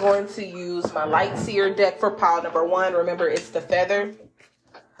 I'm going to use my Light Seer deck for pile number 1. Remember, it's the feather.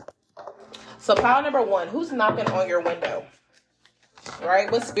 So pile number 1, who's knocking on your window?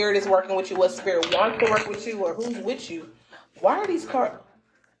 Right? What spirit is working with you? What spirit wants to work with you? Or who's with you? Why are these cards?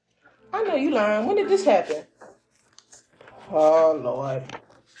 I know you lying. When did this happen? Oh, Lord.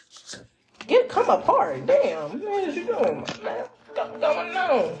 Come apart. Damn. What is you doing? Man, what's going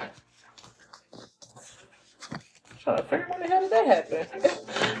on? Trying to figure out when the hell did that happen.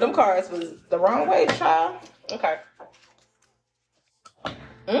 Them cards was the wrong way, child. Okay.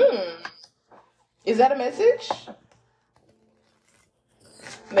 Is that a message?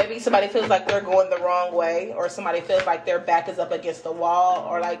 Maybe somebody feels like they're going the wrong way, or somebody feels like their back is up against the wall,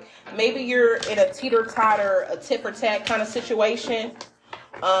 or like maybe you're in a teeter-totter, a tit-for-tat kind of situation.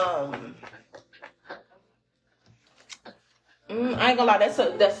 I ain't gonna lie, that's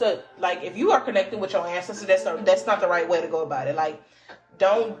a like, if you are connected with your ancestors, that's not the right way to go about it. Like,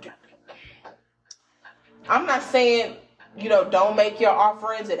 I'm not saying, don't make your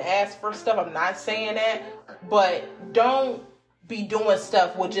offerings and ask for stuff. I'm not saying that, but don't be doing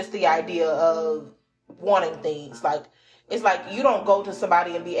stuff with just the idea of wanting things. Like, it's like you don't go to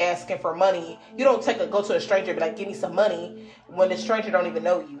somebody and be asking for money. You don't go to a stranger and be like, give me some money, when the stranger don't even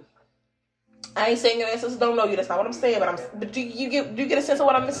know you. I ain't saying your ancestors don't know you. That's not what I'm saying. But do you get a sense of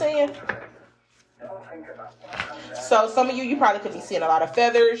what I'm saying? So some of you probably could be seeing a lot of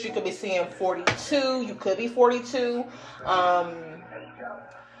feathers. You could be seeing 42. You could be 42.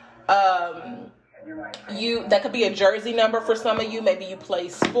 That could be a jersey number for some of you. Maybe you play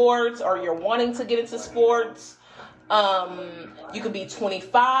sports or you're wanting to get into sports. You could be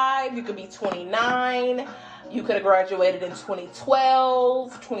 25. You could be 29. You could have graduated in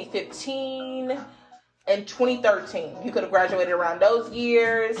 2012, 2015, and 2013. You could have graduated around those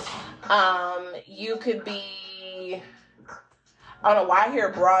years. You could be, I don't know why I hear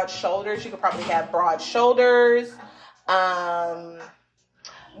broad shoulders. You could probably have broad shoulders.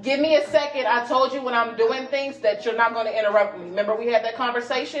 Give me a second. I told you when I'm doing things that you're not going to interrupt me. Remember we had that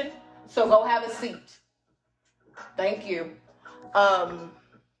conversation? So go have a seat. Thank you.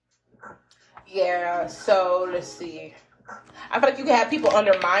 Yeah, so let's see. I feel like you can have people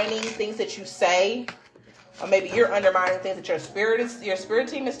undermining things that you say, or maybe you're undermining things that your spirit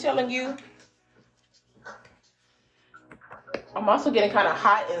team is telling you. I'm also getting kind of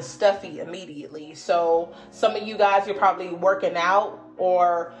hot and stuffy immediately. So some of you guys, you're probably working out,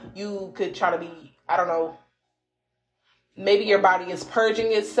 or you could try to be, I don't know, maybe your body is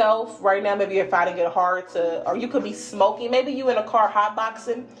purging itself right now. Maybe you're finding it hard to, or you could be smoking. Maybe you in a car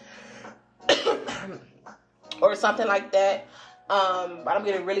hotboxing. Or something like that. But I'm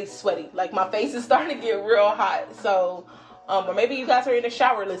getting really sweaty. Like my face is starting to get real hot. So, or maybe you guys are in the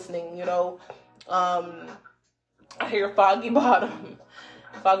shower listening, I hear Foggy Bottom.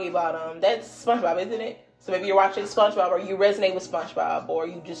 Foggy Bottom. That's SpongeBob, isn't it? So maybe you're watching SpongeBob, or you resonate with SpongeBob, or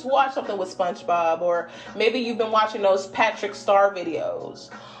you just watch something with SpongeBob, or maybe you've been watching those Patrick Star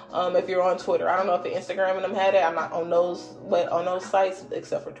videos. If you're on Twitter, I don't know if the Instagram and them had it. I'm not on those sites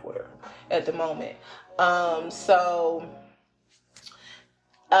except for Twitter at the moment. So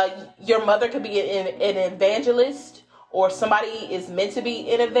your mother could be an evangelist, or somebody is meant to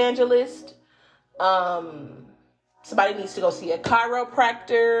be an evangelist. Somebody needs to go see a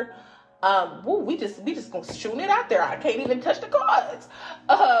chiropractor. We just gonna shoot it out there. I can't even touch the cards.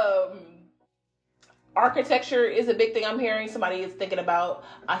 Architecture is a big thing I'm hearing. Somebody is thinking about.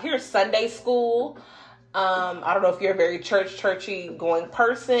 I hear Sunday school. I don't know if you're a very churchy going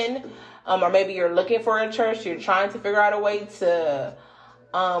person, or maybe you're looking for a church. You're trying to figure out a way to.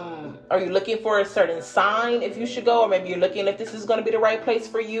 Are you looking for a certain sign if you should go, or maybe you're looking if this is going to be the right place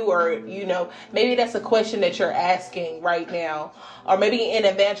for you, or maybe that's a question that you're asking right now, or maybe an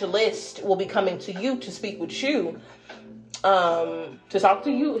evangelist will be coming to you to speak with you, to talk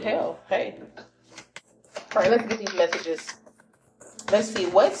to you. Hell, hey. All right, let's get these messages. Let's see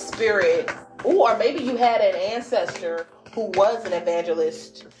what spirit. Ooh, or maybe you had an ancestor who was an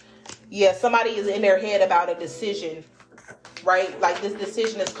evangelist. Yeah, somebody is in their head about a decision. Right, like this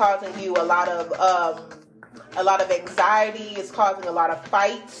decision is causing you a lot of anxiety. It's causing a lot of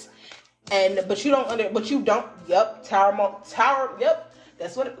fights, but you don't. Yep, tower. Yep,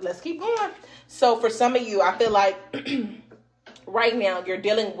 that's what. Let's keep going. So for some of you, I feel like right now you're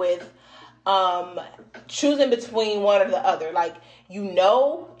dealing with choosing between one or the other. Like in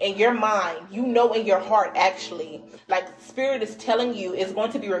your mind, in your heart, actually, like spirit is telling you, is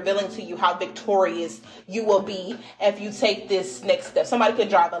going to be revealing to you how victorious you will be if you take this next step. Somebody could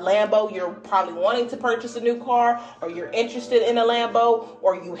drive a Lambo. You're probably wanting to purchase a new car, or you're interested in a Lambo,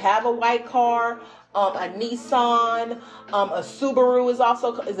 or you have a white car, a Nissan, a Subaru is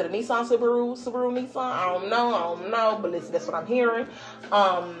it a Nissan, Subaru, Nissan? I don't know, but listen, that's what I'm hearing.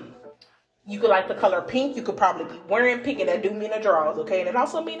 You could like the color pink. You could probably be wearing pink, and that do mean the drawers, okay? And it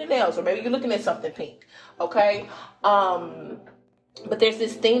also mean the nails, or maybe you're looking at something pink, okay? But there's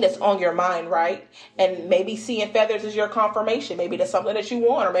this thing that's on your mind, right? And maybe seeing feathers is your confirmation. Maybe that's something that you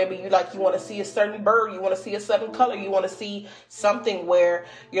want, or maybe you want to see a certain bird, you want to see a certain color, you want to see something where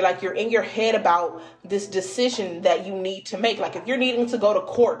you're in your head about this decision that you need to make. Like if you're needing to go to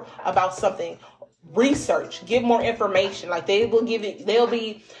court about something, research, give more information. Like they'll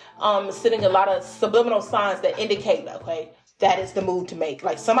be sending a lot of subliminal signs that indicate, okay, that is the move to make.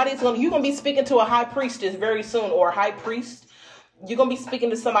 Like you're going to be speaking to a high priestess very soon, or a high priest. You're going to be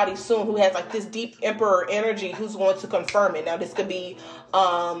speaking to somebody soon who has like this deep emperor energy who's going to confirm it. Now this could be,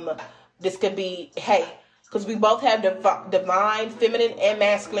 hey, because we both have divine, feminine, and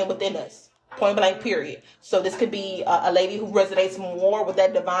masculine within us. Point blank, period. So this could be a lady who resonates more with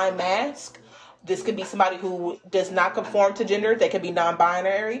that divine mask. This could be somebody who does not conform to gender. They could be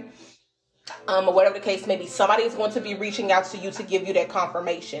non-binary. Or whatever the case may be. Somebody is going to be reaching out to you to give you that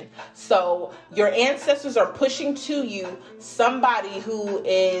confirmation. So your ancestors are pushing to you somebody who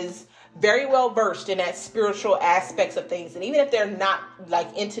is very well versed in that spiritual aspects of things. And even if they're not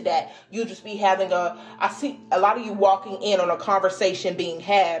like into that, you'll just be having I see a lot of you walking in on a conversation being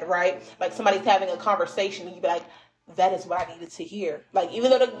had, right? Like somebody's having a conversation and you be like, that is what I needed to hear. Like, even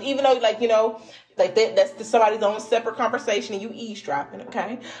though, like, that's somebody's own separate conversation and you eavesdropping,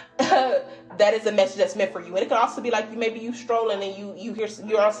 okay? That is a message that's meant for you. And it could also be like, maybe you strolling and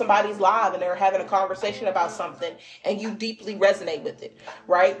you're on somebody's live and they're having a conversation about something and you deeply resonate with it,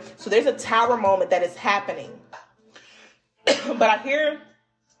 right? So there's a tower moment that is happening. But I hear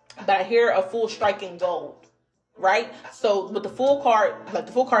a full striking gold. Right? So with the full card, like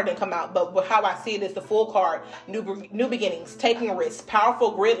the full card didn't come out, but how I see it is the full card, new beginnings, taking risks,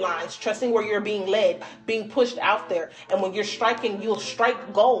 powerful grid lines, trusting where you're being led, being pushed out there. And when you're striking, you'll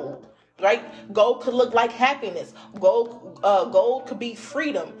strike gold, right? Gold could look like happiness. Gold could be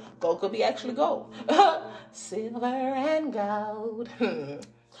freedom. Gold could be actually gold. Silver and gold.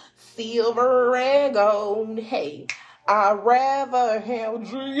 Silver and gold. Hey, I'd rather have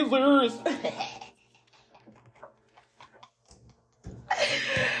Jesus.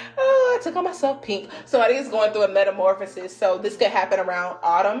 Oh, I took on myself pink. So I think it's going through a metamorphosis. So this could happen around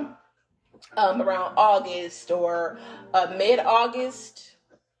autumn, around August or mid-August,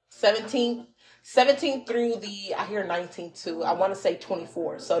 17th through I hear 19th too. I want to say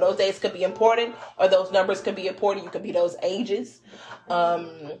 24. So those days could be important, or those numbers could be important. You could be those ages,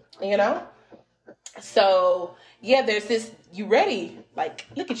 So yeah, there's this. You ready? Like,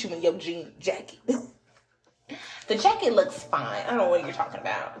 look at you in your jean jacket. The jacket looks fine. I don't know what you're talking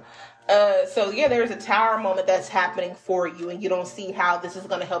about. So yeah, there's a tower moment that's happening for you, and you don't see how this is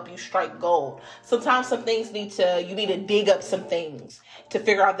going to help you strike gold. Sometimes you need to dig up some things to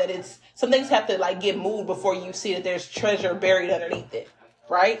figure out that some things have to like get moved before you see that there's treasure buried underneath it,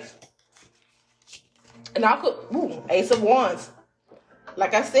 right? And Ace of Wands.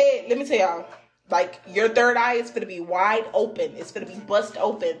 Like I said, let me tell y'all. Like, your third eye is going to be wide open. It's going to be bust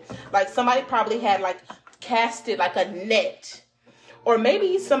open. Like, somebody probably had, like, casted like a net. Or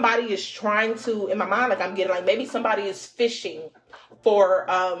maybe somebody is trying to, in my mind, like I'm getting, like maybe somebody is fishing for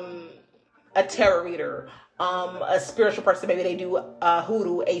a tarot reader, a spiritual person. Maybe they do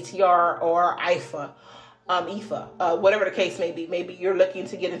hoodoo, ATR, or Ifa, whatever the case may be. Maybe you're looking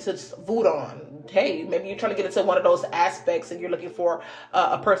to get into voodoo. Hey, maybe you're trying to get into one of those aspects and you're looking for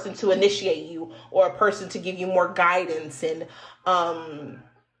a person to initiate you or a person to give you more guidance. And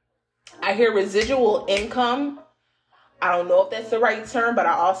I hear residual income. I don't know if that's the right term, but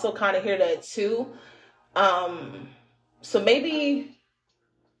I also kind of hear that too. So maybe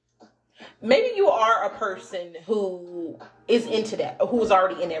you are a person who is into that, or who is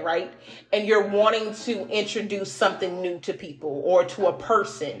already in it, right? And you're wanting to introduce something new to people or to a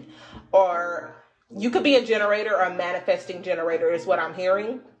person, or you could be a generator or a manifesting generator is what I'm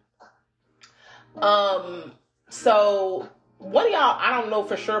hearing. So one of y'all, I don't know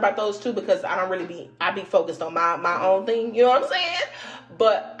for sure about those two because I be focused on my own thing, you know what I'm saying?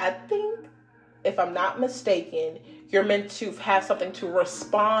 But I think, if I'm not mistaken, you're meant to have something to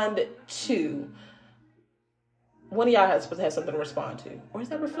respond to. One of y'all is supposed to have something to respond to. Or is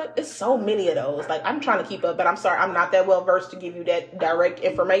that reflect? It's so many of those. Like, I'm trying to keep up, but I'm sorry, I'm not that well versed to give you that direct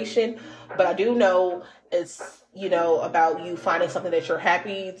information. But I do know it's, about you finding something that you're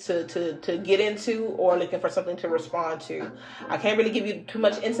happy to get into or looking for something to respond to. I can't really give you too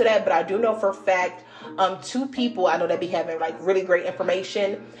much into that, but I do know for a fact, two people I know that be having like really great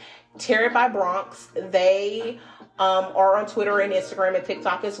information. Tarot by Bronx. They are on Twitter and Instagram and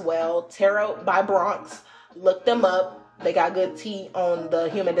TikTok as well. Tarot by Bronx. Look them up. They got good tea on the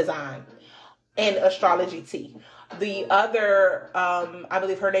human design and astrology tea. The other, I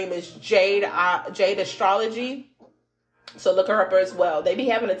believe her name is Jade Astrology. So look her up as well. They be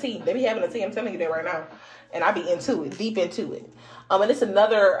having a tea. I'm telling you that right now. And I be into it, deep into it. And it's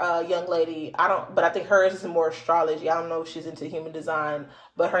another young lady. But I think hers is more astrology. I don't know if she's into human design,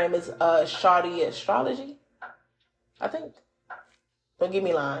 but her name is Shawty Astrology, I think. Don't give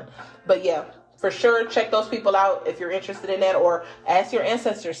me a line. But yeah, for sure, check those people out if you're interested in that, or ask your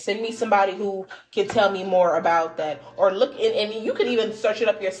ancestors. Send me somebody who can tell me more about that, or look and you can even search it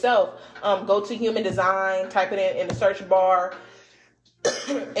up yourself. Go to human design, type it in the search bar,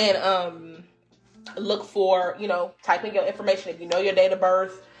 and look for, type in your information. If you know your date of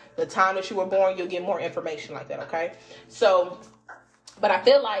birth, the time that you were born, you'll get more information like that. Okay. So, but I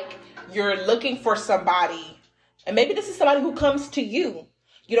feel like you're looking for somebody, and maybe this is somebody who comes to you.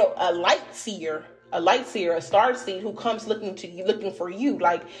 A light seer, a star seed who comes looking for you.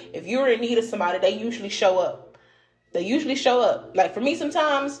 Like, if you're in need of somebody, they usually show up. Like, for me,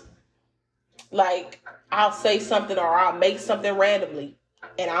 sometimes, like, I'll say something or I'll make something randomly,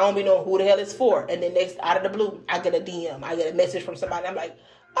 and I don't be knowing who the hell it's for. And then next, out of the blue, I get a DM. I get a message from somebody. I'm like,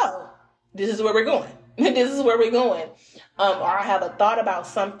 oh, this is where we're going. Or I have a thought about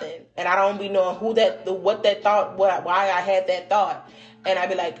something, and I don't be knowing what that thought, why I had that thought. And I'd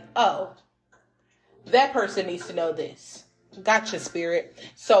be like, oh, that person needs to know this. Gotcha, spirit.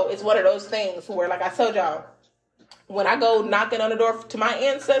 So it's one of those things where, like I told y'all, when I go knocking on the door to my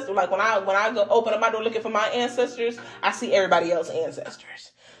ancestors, like when I go open up my door looking for my ancestors, I see everybody else's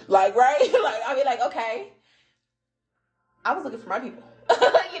ancestors. Like, right? Like, I be like, okay, I was looking for my people.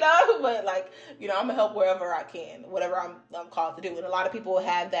 But like, I'm gonna help wherever I can, whatever I'm called to do. And a lot of people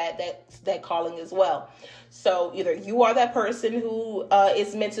have that calling as well. So either you are that person who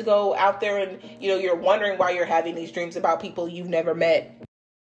is meant to go out there and, you're wondering why you're having these dreams about people you've never met.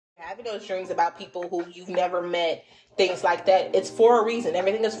 Having those dreams about people who you've never met, things like that. It's for a reason.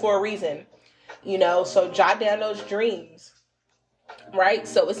 Everything is for a reason, so jot down those dreams, right?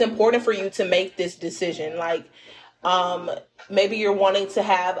 So it's important for you to make this decision. Like, maybe you're wanting to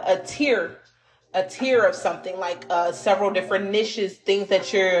have a tier of something, like several different niches, things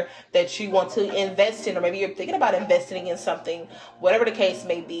that you want to invest in, or maybe you're thinking about investing in something. Whatever the case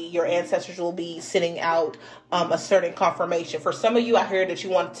may be, your ancestors will be sending out a certain confirmation. For some of you, I heard that you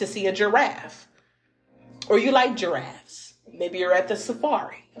want to see a giraffe, or you like giraffes. Maybe you're at the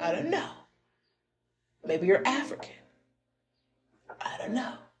safari. I don't know. Maybe you're African. I don't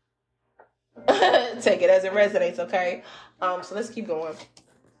know. Take it as it resonates, okay? So let's keep going.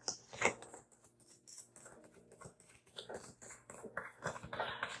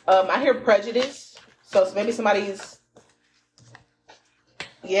 I hear prejudice. So maybe somebody's,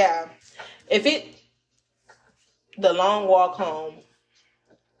 yeah. The long walk home,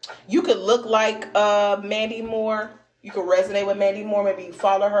 you could look like Mandy Moore. You could resonate with Mandy Moore. Maybe you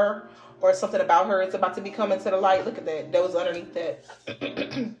follow her, or something about her is about to be coming to the light. Look at that. That was underneath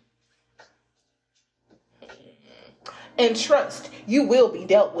that. And trust, you will be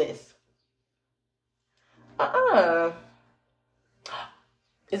dealt with. Uh-uh.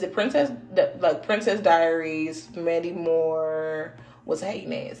 Is it Princess Diaries? Mandy Moore was a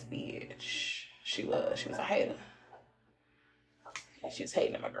hating ass bitch. She was a hater. She was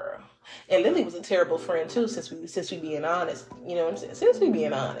hating on my girl. And Lily was a terrible friend too, since we being honest. You know what I'm saying? Since we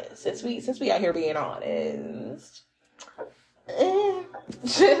being honest. Since we out here being honest.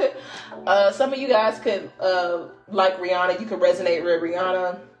 Some of you guys could like Rihanna. You could resonate with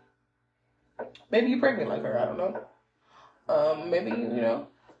Rihanna. Maybe you're pregnant like her. I don't know. Maybe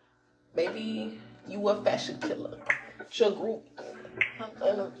maybe you a fashion killer. Your group.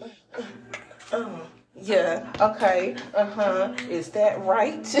 Yeah. Okay. Is that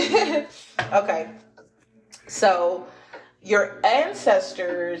right? Okay. So your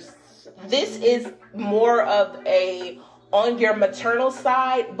ancestors. This is more of a on your maternal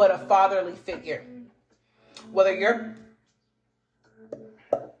side, but a fatherly figure. Whether you're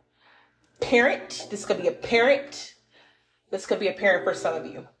parent, this could be a parent. This could be a parent for some of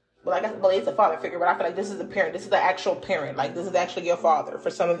you. Well, I guess it's a father figure, but I feel like this is a parent. This is the actual parent. Like, this is actually your father for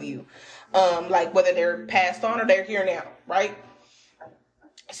some of you. Like, whether they're passed on or they're here now, right?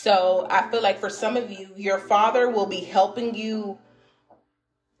 So I feel like for some of you, your father will be helping you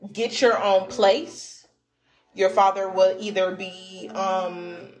get your own place. Your father will either be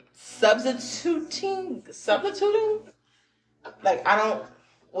substituting. Like,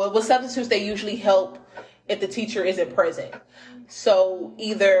 with substitutes, they usually help if the teacher isn't present. So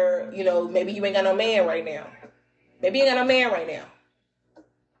either, maybe you ain't got no man right now.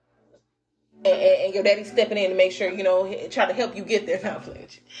 And your daddy's stepping in to make sure, try to help you get there.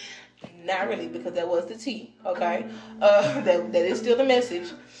 Not really, because that was the tea, okay? That is still the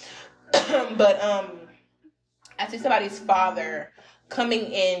message. But I see somebody's father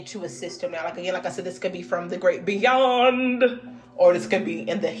coming in to assist him now. Like I said, this could be from the great beyond, or this could be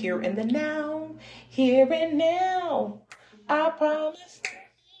in the here and the now. Here and now, I promise.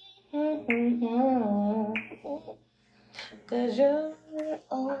 'Cause you're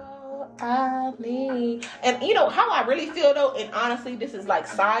all I need. And how I really feel though, and honestly, this is like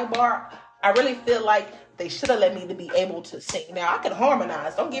sidebar. I really feel like they should have let me to be able to sing. Now I can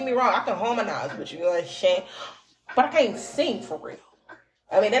harmonize. Don't get me wrong, I can harmonize with you, but I can't sing for real.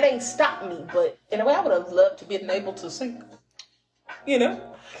 I mean, that ain't stopped me, but in a way, I would have loved to be able to sing.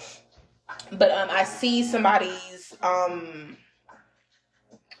 But I see somebody's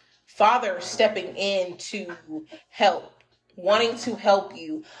father stepping in to help, wanting to help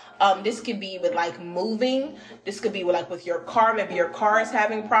you. This could be with like moving. This could be with your car. Maybe your car is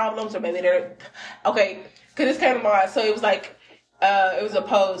having problems, or maybe because this came to mind. So it was like it was a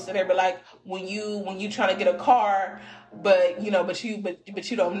post, and they were like, when you trying to get a car, but you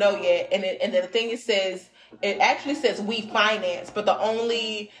don't know yet, and the thing it actually says we finance, but the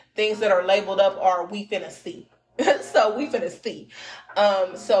only things that are labeled up are we finna see. So we finna see.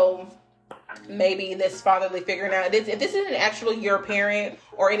 So maybe this fatherly figure. Now, if this isn't actually your parent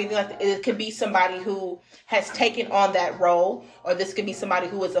or anything like that, it could be somebody who has taken on that role, or this could be somebody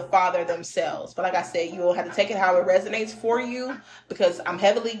who is a father themselves. But like I said, you will have to take it how it resonates for you, because I'm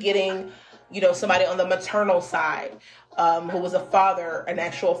heavily getting, somebody on the maternal side. Who was a father, an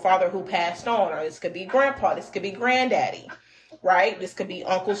actual father who passed on, or this could be grandpa, this could be granddaddy, right? This could be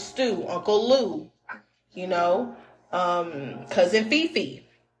Uncle Stu, Uncle Lou, Cousin Fifi.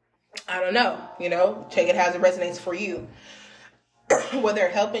 I don't know, take it how it resonates for you. Where they're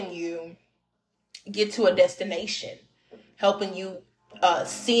helping you get to a destination, helping you,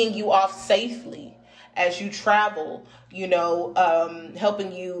 seeing you off safely as you travel,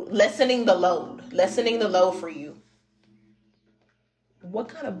 helping you, lessening the load for you. What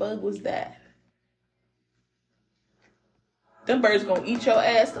kind of bug was that? Them birds gonna eat your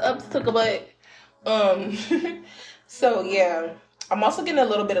ass up, took a butt. So yeah, I'm also getting a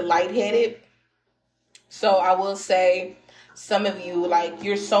little bit of lightheaded. So I will say, some of you, like,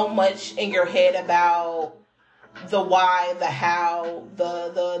 you're so much in your head about the why, the how,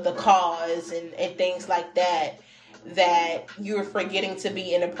 the cause, and things like that you're forgetting to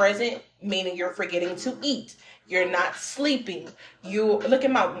be in the present, meaning you're forgetting to eat. You're not sleeping. You look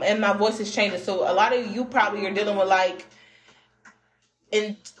at my voice is changing. So a lot of you probably are dealing with like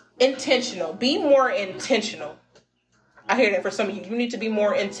intentional. Be more intentional. I hear that for some of you. You need to be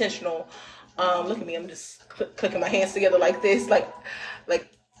more intentional. Look at me. I'm just clicking my hands together like this. Like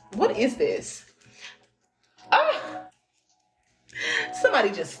what is this?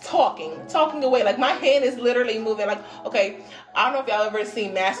 Somebody just talking away. Like, my hand is literally moving. Like, okay, I don't know if y'all ever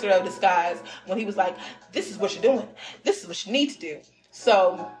seen Master of Disguise, when he was like, this is what you're doing. This is what you need to do.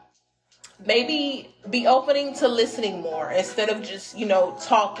 So maybe be opening to listening more instead of just,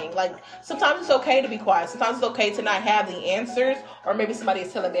 talking. Like, sometimes it's okay to be quiet. Sometimes it's okay to not have the answers, or maybe somebody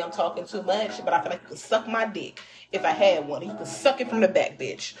is telling me I'm talking too much, but I feel like you could suck my dick if I had one. You could suck it from the back,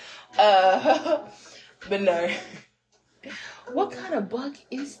 bitch. But no. What kind of bug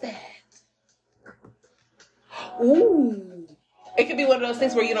is that? Ooh. It could be one of those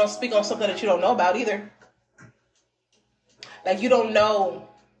things where you don't speak on something that you don't know about either. Like, you don't know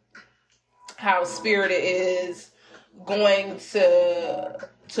how spirit is going to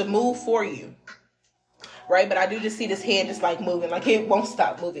move for you. Right? But I do just see this head just like moving. Like, it won't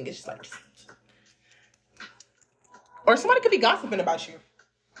stop moving. It's just like... Or somebody could be gossiping about you.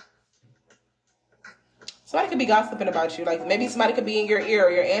 Somebody could be gossiping about you. Like, maybe somebody could be in your ear,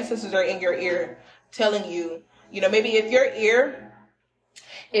 or your ancestors are in your ear telling you, maybe if your ear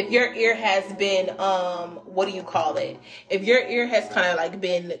has been, what do you call it? If your ear has kind of like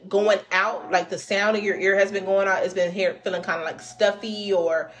been going out, like the sound of your ear has been going out, it's been feeling kind of like stuffy,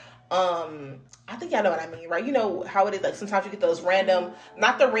 or, I think y'all know what I mean, right? You know how it is, like sometimes you get those random,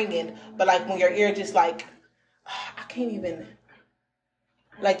 not the ringing, but like when your ear just like, I can't even,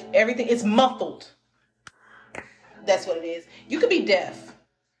 like everything, it's muffled. That's what it is. You could be deaf.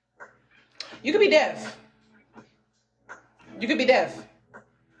 You could be deaf. You could be deaf.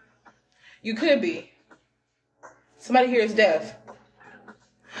 You could be. Somebody here is deaf.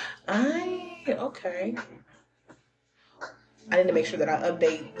 Okay. I need to make sure that I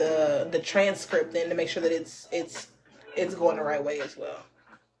update the transcript then to make sure that it's going the right way as well.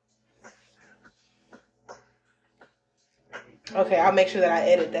 Okay, I'll make sure that I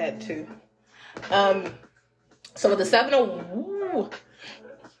edit that too. So with the 7,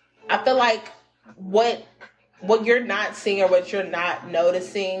 I feel like what you're not seeing or what you're not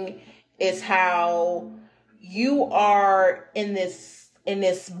noticing is how you are in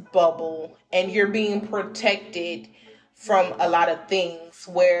this bubble and you're being protected from a lot of things,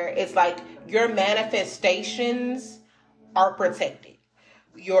 where it's like your manifestations are protected.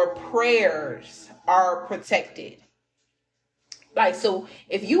 Your prayers are protected. Like, so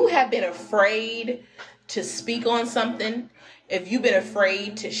if you have been afraid to speak on something, if you've been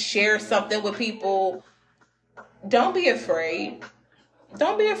afraid to share something with people, don't be afraid.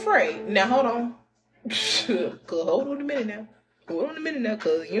 Don't be afraid. Now, hold on. Hold on a minute now.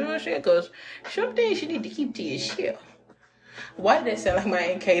 Because, you know what I'm saying? Because some things you need to keep to yourself. Why did that sound like my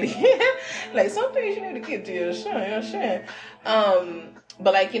Aunt Katie? Like, some things you need to keep to yourself. You know what I'm saying?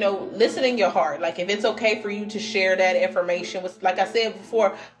 But like, listen in your heart. Like, if it's okay for you to share that information with, like I said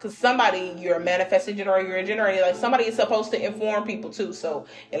before, because somebody, you're a manifesting generator, you're a generator, like somebody is supposed to inform people too. So,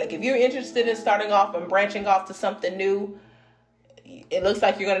 like, if you're interested in starting off and branching off to something new, it looks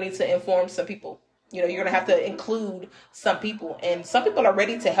like you're going to need to inform some people. You're going to have to include some people, and some people are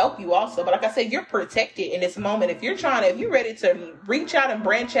ready to help you also. But like I said, you're protected in this moment. If you're ready to reach out and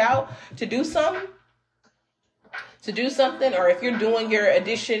branch out to do something, or if you're doing your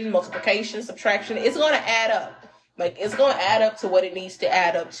addition, multiplication, subtraction, it's going to add up. Like, it's going to add up to what it needs to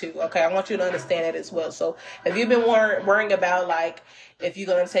add up to. Okay, I want you to understand that as well. So if you've been worrying about, like, if you're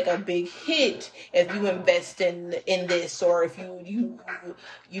going to take a big hit, if you invest in this, or if you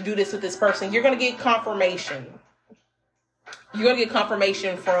do this with this person, you're going to get confirmation. You're going to get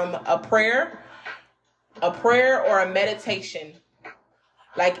confirmation from a prayer or a meditation.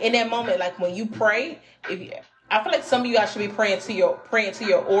 Like, in that moment, like when you pray, I feel like some of you guys should be praying to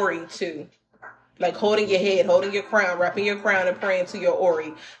your Ori too. Like, holding your head, holding your crown, wrapping your crown and praying to your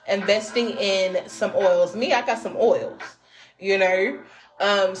Ori. Investing in some oils. Me, I got some oils,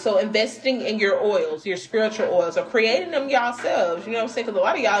 so investing in your oils, your spiritual oils, or creating them yourselves. You know what I'm saying? Because a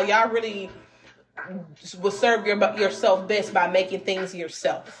lot of y'all really will serve yourself best by making things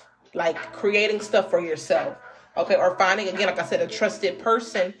yourself. Like, creating stuff for yourself. Okay, or finding, again, like I said, a trusted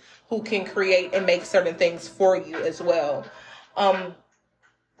person who can create and make certain things for you as well.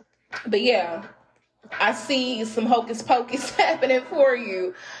 But yeah, I see some hocus pocus happening for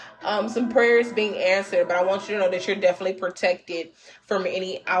you. Some prayers being answered, but I want you to know that you're definitely protected from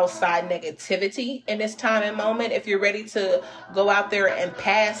any outside negativity in this time and moment. If you're ready to go out there and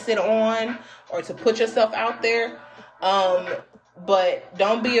pass it on, or to put yourself out there, but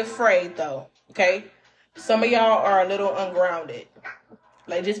don't be afraid though. Okay, some of y'all are a little ungrounded.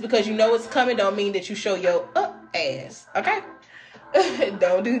 Like, just because you know it's coming don't mean that you show your ass. Okay,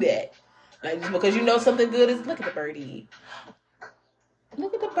 don't do that. Like, just because you know something good is, look at the birdie.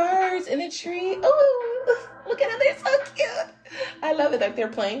 Look at the birds in the tree. Oh, look at them. They're so cute. I love it. Like, they're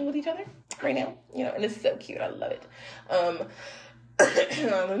playing with each other right now. And it's so cute. I love it.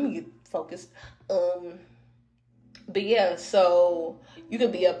 Let me get focused. But yeah, so you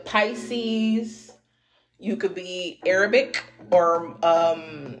could be a Pisces, you could be Arabic, or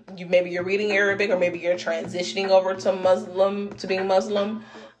you're reading Arabic, or maybe you're transitioning over to being Muslim.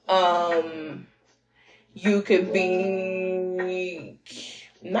 You could be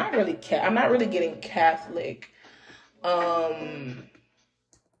not really I'm not really getting Catholic.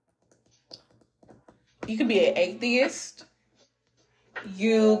 You could be an atheist.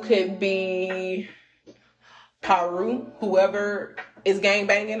 You could be Paru, whoever is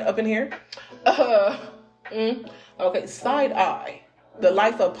gangbanging up in here. Okay, side eye, the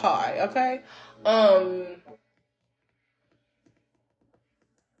life of Pi. Okay,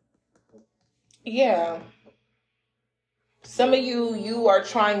 yeah. Some of you are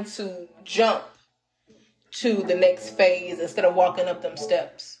trying to jump to the next phase instead of walking up them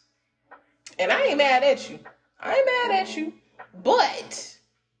steps. And I ain't mad at you. But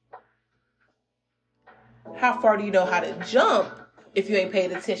how far do you know how to jump if you ain't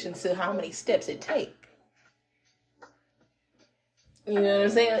paid attention to how many steps it take? You know what I'm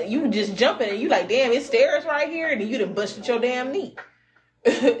saying? You just jumping and you like, damn, it's stairs right here, and then you done busted your damn knee.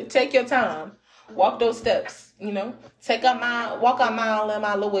 Take your time. Walk those steps, you know. Walk a mile in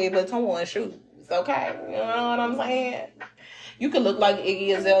my Louis Vuitton shoes, okay? You know what I'm saying? You could look like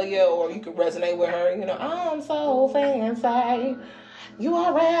Iggy Azalea, or you could resonate with her, you know. I'm so fancy. You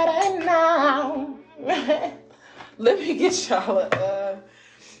already know. Let me get y'all let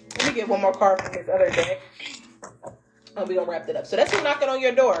me get one more card from this other deck. And we're gonna wrap it up. So that's who's knocking on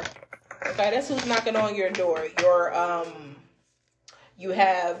your door. Okay, that's who's knocking on your door. You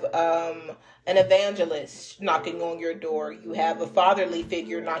have an evangelist knocking on your door. You have a fatherly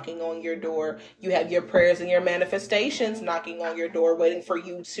figure knocking on your door. You have your prayers and your manifestations knocking on your door, waiting for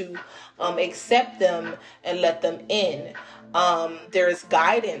you to accept them and let them in. There's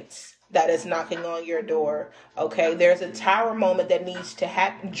guidance that is knocking on your door. Okay, there's a tower moment that needs to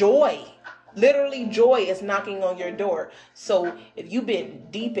happen. Joy. Literally, joy is knocking on your door. So if you've been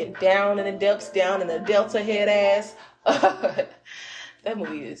deep and down in the depths, down in the Delta head ass, that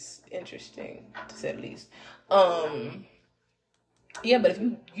movie is interesting, to say the least. Yeah, but if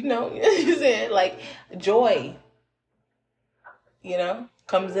you know, you said like joy, you know,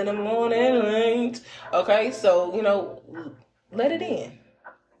 comes in the morning light. Okay, so you know, let it in.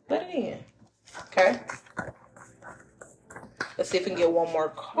 Okay. Let's see if we can get one more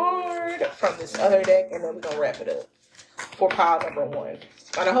card from this other deck, and then we're gonna wrap it up for pile number 1.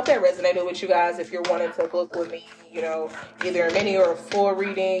 And I hope that resonated with you guys. If you're wanting to book with me, you know, either a mini or a full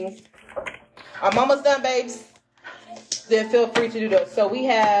reading, I'm almost done, babes. Then feel free to do that. So we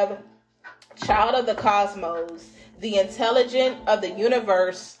have Child of the Cosmos. The intelligence of the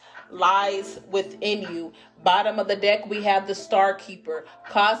universe lies within you. Bottom of the deck, we have the Star Keeper.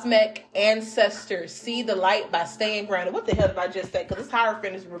 Cosmic ancestors, see the light by staying grounded. What the hell did I just say? Because this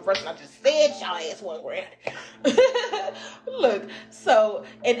Hierophant is reversing. I just said y'all ass one grounded. Look, so,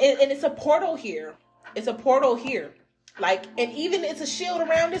 and it's a portal here. It's a portal here. Like, and even it's a shield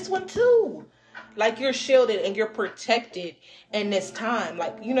around this one too. Like, you're shielded and you're protected in this time.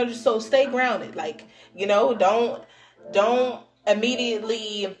 Like, you know, just so stay grounded. Like, you know, don't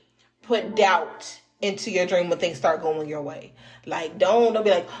immediately put doubt into your dream when things start going your way. Like, don't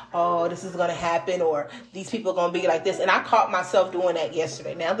be like, oh, this is gonna happen, or these people are gonna be like this. And I caught myself doing that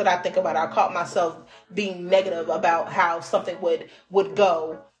yesterday. Now that I think about it, I caught myself being negative about how something would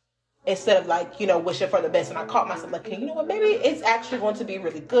go, instead of like, you know, wishing for the best. And I caught myself like, you know what, maybe it's actually going to be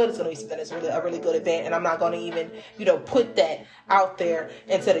really good. It's going to be something that's really a really good event, and I'm not going to even, you know, put that out there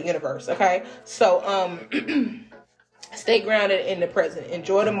into the universe. Okay, so stay grounded in the present.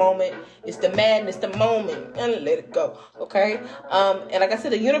 Enjoy the moment. It's the madness, the moment, and let it go. Okay. And like I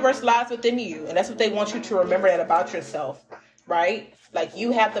said, the universe lies within you, and that's what they want you to remember, that about yourself, right? Like,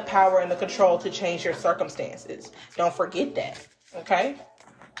 you have the power and the control to change your circumstances. Don't forget that. Okay.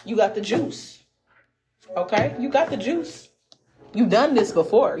 You got the juice. Okay. You got the juice. You've done this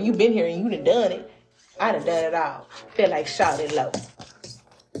before. You've been here and you done it. I done it all. Feel like shouting low.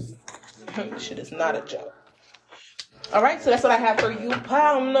 Shit is not a joke. All right, so that's what I have for you,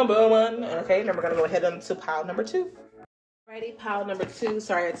 pile number 1. Okay, then we're going to go ahead to pile number 2. Alrighty, pile number 2.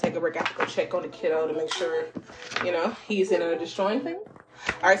 Sorry, I had to take a break. I have to go check on the kiddo to make sure, you know, he's in a destroying thing.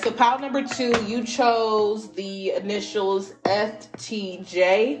 All right, so pile number 2, you chose the initials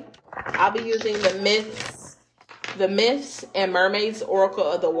FTJ. I'll be using the Myths and Mermaids Oracle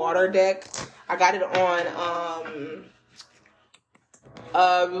of the Water deck. I got it on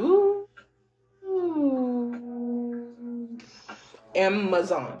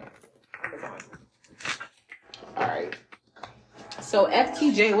Amazon. All right. So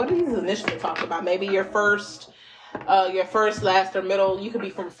FTJ, what are these initially talking about? Maybe your first Your first, last, or middle. You could be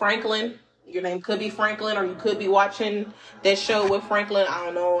from Franklin. Your name could be Franklin, or you could be watching that show with Franklin. I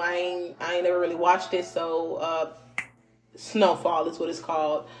don't know. I ain't never really watched it, so Snowfall is what it's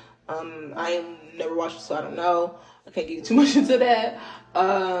called. I ain't never watched it, so I don't know. I can't get you too much into that.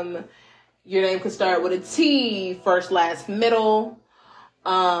 Your name could start with a T, first, last, middle.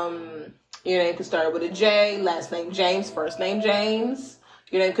 Your name could start with a J, last name James, first name James.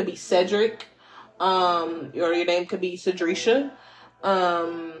 Your name could be Cedric. Or your name could be Cedricia.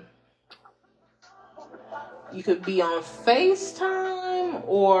 You could be on FaceTime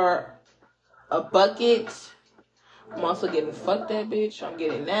or a bucket. I'm also getting fuck that bitch. I'm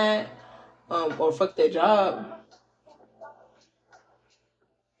getting that. Or fuck that job.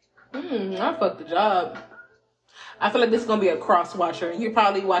 I fucked the job. I feel like this is gonna be a cross watcher. You're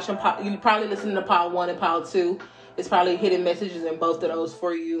probably watching. You probably listening to Pile 1 and Pile 2. It's probably hidden messages in both of those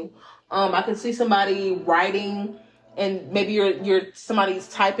for you. I can see somebody writing, and maybe somebody's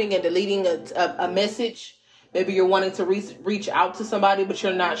typing and deleting a message. Maybe you're wanting to reach out to somebody, but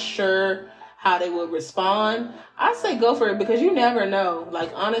you're not sure how they will respond. I say go for it, because you never know. Like,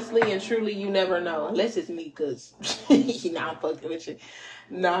 honestly and truly, you never know. Unless it's me, because I'm fucking with you.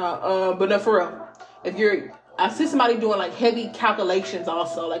 But no, for real. I see somebody doing like heavy calculations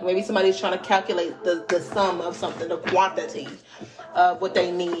also. Like maybe somebody's trying to calculate the sum of something, the quantity of what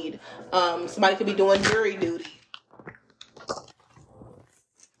they need. Somebody could be doing jury duty.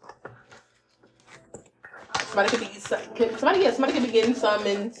 Somebody could be getting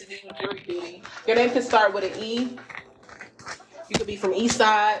summoned to do jury duty. Your name could start with an E. You could be from East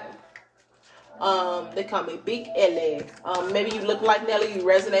Side. They call me Big Ellie. Maybe you look like Nelly. You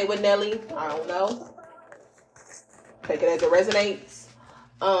resonate with Nelly. I don't know. Take it as it resonates.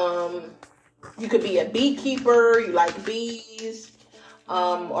 You could be a beekeeper. You like bees.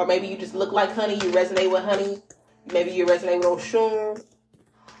 Or maybe you just look like Honey. You resonate with Honey. Maybe you resonate with Oshun.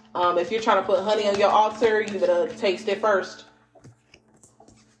 If you're trying to put honey on your altar, you better taste it first.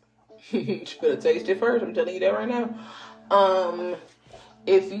 You better taste it first. I'm telling you that right now.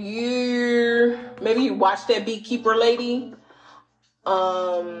 If maybe you watch that beekeeper lady.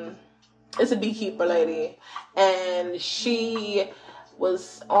 It's a beekeeper lady, and she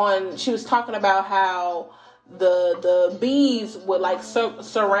was talking about how the bees would like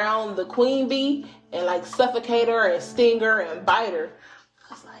surround the queen bee and like suffocate her and sting her and bite her.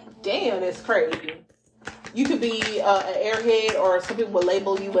 I was like, damn, it's crazy. You could be an airhead, or some people will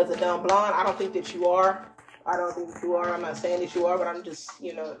label you as a dumb blonde. I don't think that you are. I'm not saying that you are, but I'm just,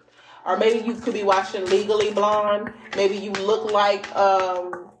 or maybe you could be watching Legally Blonde. Maybe you look like,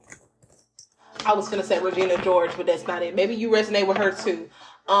 I was going to say Regina George, but that's not it. Maybe you resonate with her too.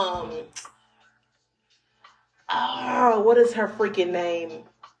 What is her freaking name?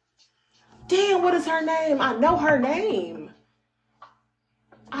 Damn, what is her name? I know her name.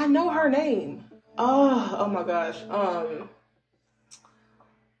 Oh my gosh.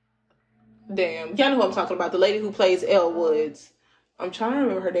 Damn. Y'all know who I'm talking about. The lady who plays Elle Woods. I'm trying to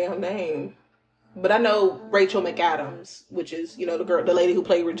remember her damn name. But I know Rachel McAdams, which is, the lady who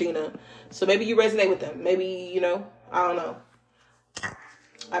played Regina. So maybe you resonate with them. Maybe, I don't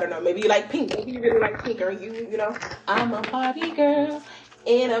know. Maybe you like Pink. Maybe you really like Pink. Or I'm a party girl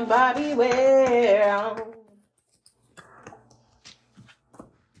in a body wear.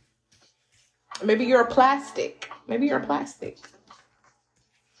 Maybe you're a plastic.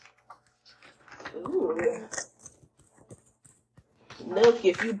 Ooh. Look,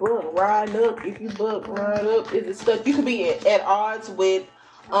 if you book, ride up. If you book, ride up. Is it stuff? You could be at odds with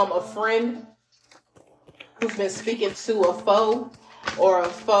a friend who's been speaking to a foe, or a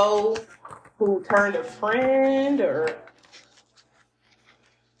foe who turned a friend, or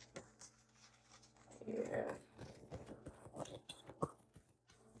yeah.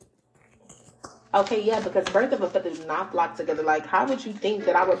 Okay, yeah, because birds of a feather do not flock together. Like, how would you think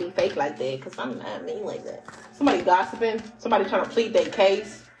that I would be fake like that? Because I'm not mean like that. Somebody gossiping, somebody trying to plead their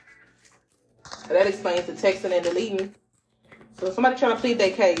case. That explains the texting and deleting. So somebody trying to plead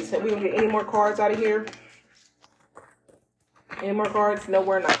their case. Have we gonna get any more cards out of here? Any more cards? No,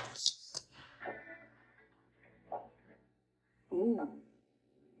 we're not. Ooh.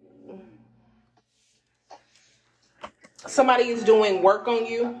 Somebody is doing work on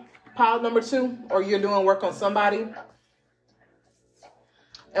you, pile number 2, or you're doing work on somebody.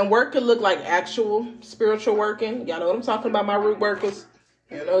 And work could look like actual spiritual working. Y'all know what I'm talking about, my root workers.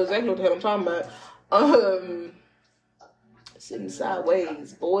 You know exactly what the hell I'm talking about. Sitting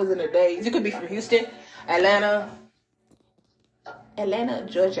sideways, boys in the days. You could be from Houston, Atlanta,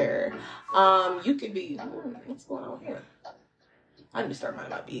 Georgia. You could be, what's going on here? I need to start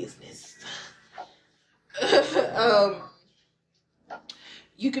minding my business. um,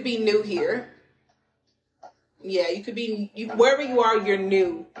 you could be new here. Yeah, you could be wherever you are. You're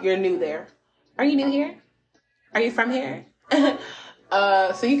new. You're new there. Are you new here? Are you from here?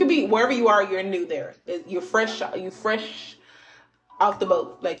 So you could be wherever you are. You're new there. You're fresh. You fresh off the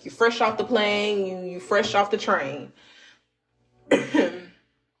boat. Like you fresh off the plane. You fresh off the train.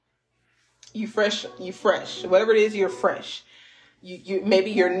 You fresh. You fresh. Whatever it is, you're fresh. You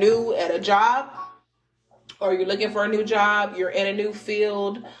maybe you're new at a job, or you're looking for a new job. You're in a new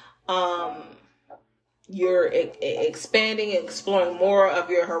field. You're expanding, exploring more of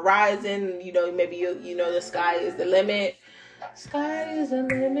your horizon. You know, maybe you know the sky is the limit. Sky is the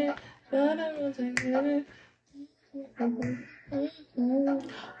limit.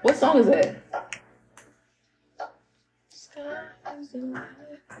 What song is that? Sky is the limit.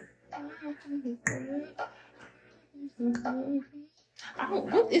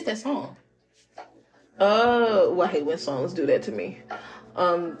 What is that song? Well, I hate when songs do that to me.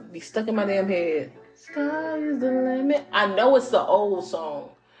 Be stuck in my damn head. Sky is the limit. I know it's the old song.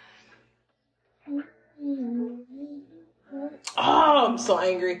 Oh, I'm so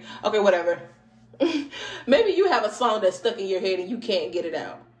angry. Okay, whatever. Maybe you have a song that's stuck in your head and you can't get it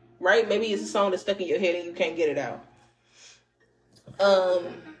out. Right? Maybe it's a song that's stuck in your head and you can't get it out.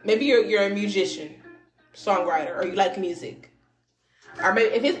 Maybe you're a musician, songwriter, or you like music. Or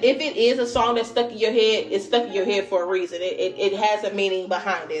maybe if it is a song that's stuck in your head, it's stuck in your head for a reason. It has a meaning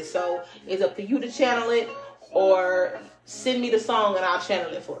behind it. So it's up to you to channel it, or send me the song and I'll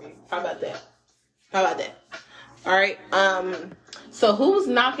channel it for you. How about that? All right. So who's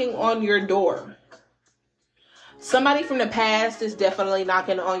knocking on your door? Somebody from the past is definitely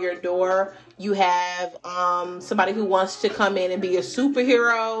knocking on your door. You have somebody who wants to come in and be a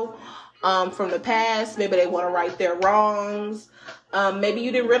superhero from the past. Maybe they want to right their wrongs. Maybe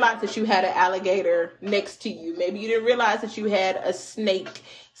you didn't realize that you had an alligator next to you. Maybe you didn't realize that you had a snake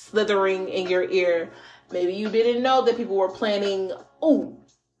slithering in your ear. Maybe you didn't know that people were planning.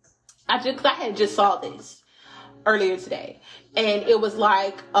 I had just saw this earlier today, and it was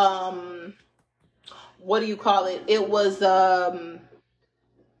like, what do you call it? It was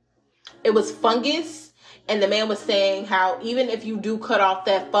fungus. And the man was saying how even if you do cut off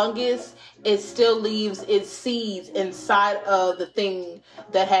that fungus, it still leaves its seeds inside of the thing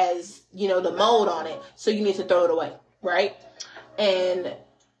that has, the mold on it. So you need to throw it away, right? And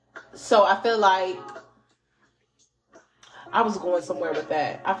so I feel like I was going somewhere with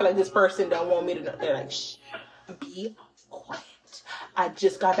that. I feel like this person don't want me to know. They're like, shh, be quiet. I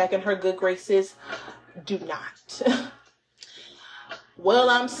just got back in her good graces. Do not. Well,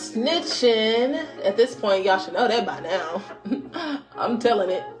 I'm snitching. At this point, y'all should know that by now. I'm telling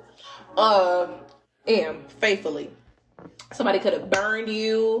it. Faithfully. Somebody could have burned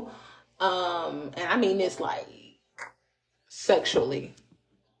you. And I mean this like sexually.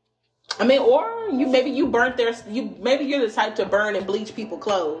 I mean, or maybe you burnt maybe you're the type to burn and bleach people's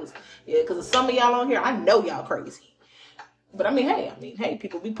clothes. Yeah, because some of y'all on here, I know y'all crazy. But hey,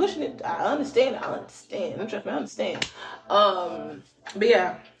 people be pushing it. I understand. I'm trying to understand. But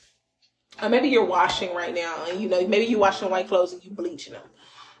yeah, maybe you're washing right now, and maybe you're washing white clothes and you bleaching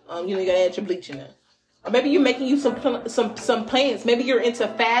them. You gotta add your bleach in them. Or maybe you're making you some plans. Maybe you're into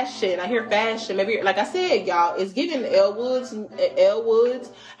fashion. I hear fashion. Maybe, like I said, y'all, it's giving Elle Woods,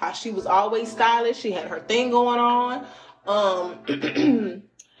 how she was always stylish. She had her thing going on. And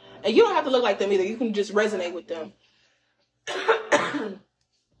you don't have to look like them either. You can just resonate with them.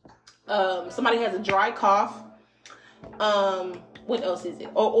 Somebody has a dry cough. What else is it?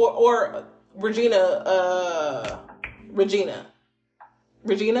 Or Regina.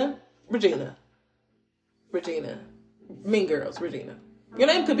 Mean Girls, Regina. Your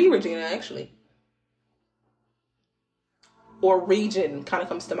name could be Regina, actually. Or Region kind of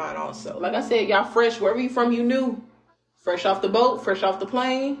comes to mind also. Like I said, y'all fresh. Wherever you from, you new. Fresh off the boat, fresh off the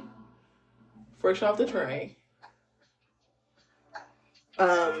plane, fresh off the train.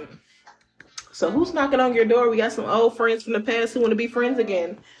 So who's knocking on your door? We got some old friends from the past who want to be friends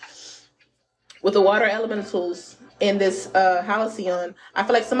again. With the water elementals in this Halcyon, I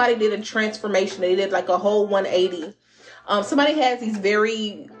feel like somebody did a transformation. They did like a whole 180. Somebody has these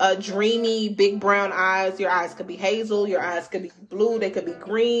very dreamy, big brown eyes. Your eyes could be hazel. Your eyes could be blue. They could be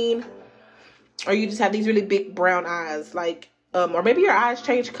green. Or you just have these really big brown eyes. Like, or maybe your eyes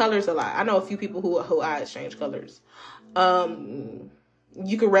change colors a lot. I know a few people who eyes change colors.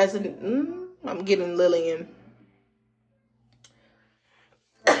 You could resonate. I'm getting Lillian.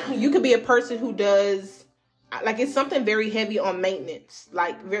 You could be a person who does, like, it's something very heavy on maintenance,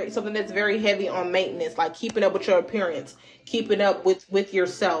 like something that's very heavy on maintenance, like keeping up with your appearance, keeping up with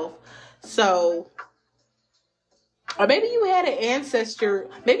yourself. So Or maybe you had an ancestor.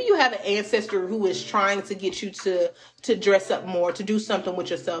 Maybe you have an ancestor who is trying to get you to dress up more, to do something with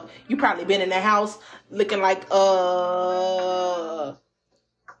yourself. You probably been in the house looking like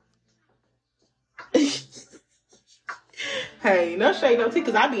Hey, no shade, no tea,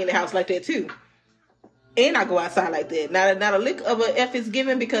 because I be in the house like that too. And I go outside like that. Not a lick of a F is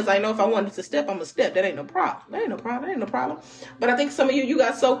given, because I know if I wanted to step, I'm going to step. That ain't no problem. That ain't no problem. That ain't no problem. But I think some of you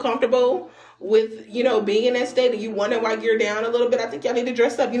got so comfortable with, being in that state, and you wonder why you're down a little bit. I think y'all need to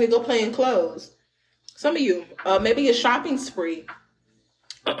dress up. You need to go play in clothes. Some of you, maybe a shopping spree.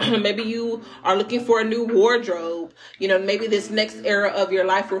 Maybe you are looking for a new wardrobe. Maybe this next era of your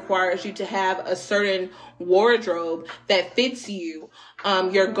life requires you to have a certain wardrobe that fits you.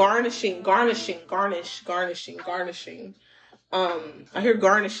 You're garnish. I hear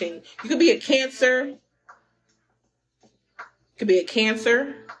garnishing. You could be a Cancer. Could be a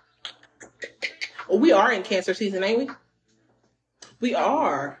Cancer. Oh, we are in Cancer season, ain't we? We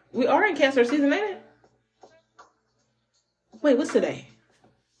are. We are in Cancer season, ain't it? Wait, what's today?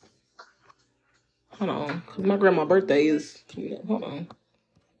 Hold on, because my grandma's birthday is... Hold on.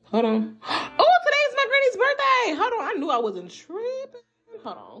 Oh, today's my granny's birthday. Hold on, I knew I wasn't tripping.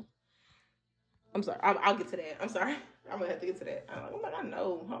 Hold on. I'm sorry. I'll get to that. I'm sorry. I'm going to have to get to that. I'm like, I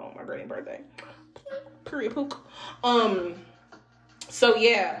know. Hold on, my granny's birthday. Period pook. So,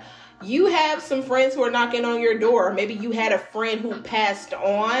 yeah. You have some friends who are knocking on your door. Maybe you had a friend who passed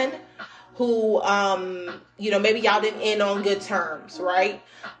on, who, maybe y'all didn't end on good terms, right?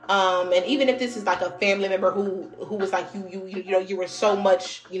 And even if this is like a family member who was like you were so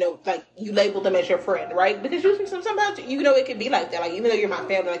much, like you labeled them as your friend, right? Because usually sometimes, it can be like that. Like, even though you're my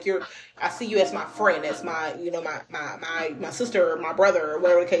family, like I see you as my friend, as my, my sister or my brother or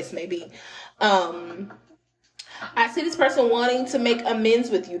whatever the case may be. I see this person wanting to make amends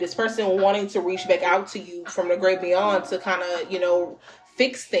with you. This person wanting to reach back out to you from the great beyond to kind of,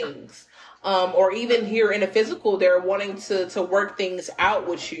 fix things. Or even here in the physical, they're wanting to work things out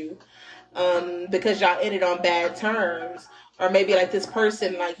with you. Because y'all ended on bad terms. Or maybe like this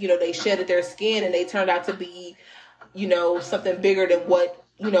person, like, they shedded their skin and they turned out to be, something bigger than what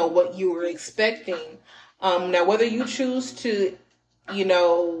you were expecting. Now, whether you choose to,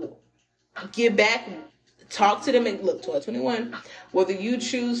 give back, talk to them, and look, 1221, whether you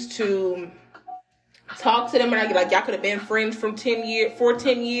choose to talk to them, and like y'all could have been friends for 10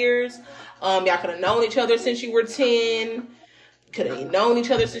 years, y'all could have known each other since you were 10, could have known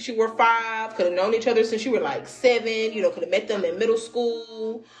each other since you were 5, could have known each other since you were like 7, could have met them in middle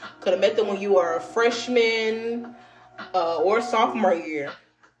school, could have met them when you were a freshman or sophomore year,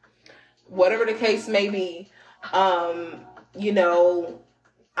 whatever the case may be.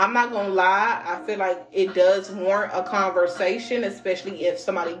 I'm not gonna lie, I feel like it does warrant a conversation, especially if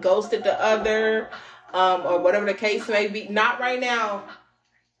somebody ghosted the other, or whatever the case may be. Not right now.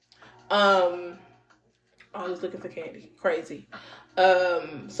 I was looking for candy. Crazy.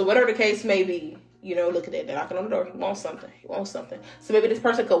 So whatever the case may be, look at that. They're knocking on the door. He wants something. So maybe this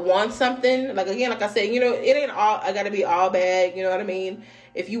person could want something. Like, again, like I said, it ain't all, I gotta be all bad. You know what I mean?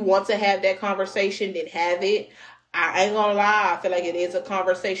 If you want to have that conversation, then have it. I ain't gonna lie, I feel like it is a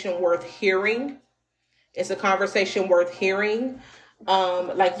conversation worth hearing. It's a conversation worth hearing.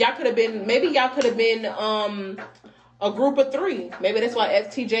 Like y'all could have been a group of 3. Maybe that's why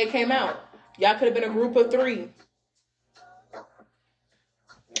FTJ came out. Y'all could have been a group of 3.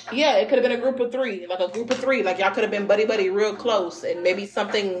 Yeah, it could have been a group of 3. Like a group of 3. Like y'all could have been buddy real close, and maybe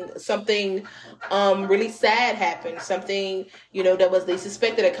something really sad happened. Something, that was they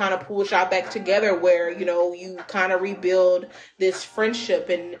suspected, that kind of pulled y'all back together, where, you kind of rebuild this friendship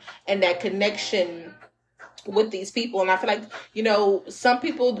and that connection with these people. And I feel like, some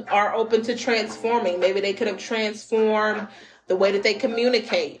people are open to transforming. Maybe they could have transformed the way that they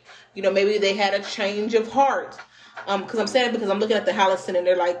communicate. Maybe they had a change of heart. Because I'm saying it because I'm looking at the Halogen, and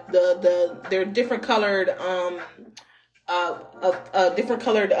they're like they're different colored different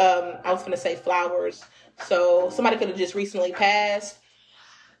colored I was gonna say flowers. So somebody could have just recently passed,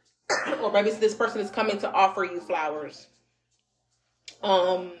 or maybe this person is coming to offer you flowers.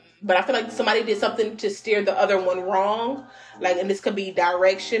 But I feel like somebody did something to steer the other one wrong. Like, and this could be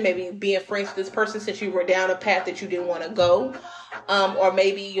direction, maybe being friends with this person since you were down a path that you didn't want to go. Or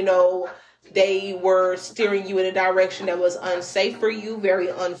maybe, they were steering you in a direction that was unsafe for you, very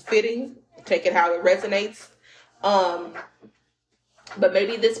unfitting. Take it how it resonates. But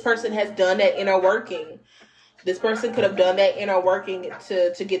maybe this person has done that inner working. This person could have done that inner working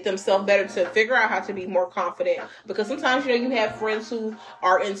to get themselves better, to figure out how to be more confident. Because sometimes, you have friends who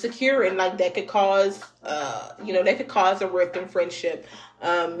are insecure, and like that could cause, that could cause a rift in friendship.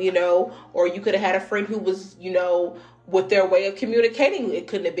 Or you could have had a friend who was, with their way of communicating, it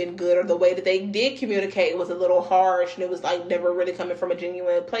couldn't have been good, or the way that they did communicate was a little harsh, and it was like never really coming from a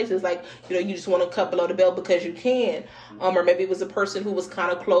genuine place. It's like, you just want to cut below the belt because you can. Or maybe it was a person who was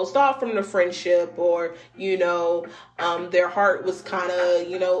kind of closed off from the friendship, or, their heart was kind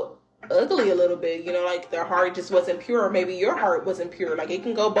of, ugly a little bit, like their heart just wasn't pure, or maybe your heart wasn't pure. Like, it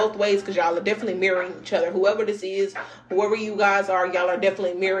can go both ways, because y'all are definitely mirroring each other. Whoever this is, whoever you guys are, y'all are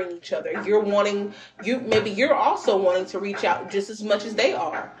definitely mirroring each other. Maybe you're also wanting to reach out just as much as they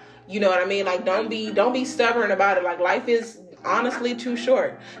are. You know what I mean? Like, don't be stubborn about it. Like, life is honestly too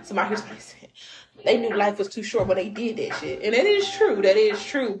short. Somebody said they knew life was too short when they did that shit, and that is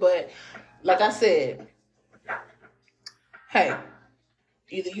true. But like I said, hey,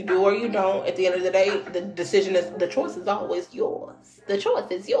 either you do or you don't. At the end of the day, the choice is always yours. The choice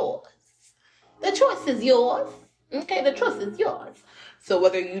is yours. The choice is yours. Okay, the choice is yours. So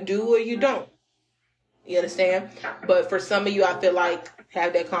whether you do or you don't, you understand? But for some of you, I feel like,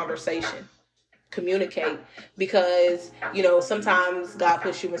 have that conversation. Communicate. Because, sometimes God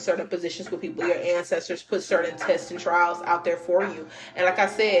puts you in certain positions with people. Your ancestors put certain tests and trials out there for you. And like I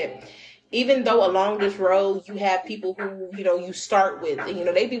said, even though along this road you have people who, you start with, and,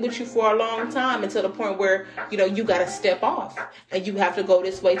 they be with you for a long time, until the point where, you got to step off, and you have to go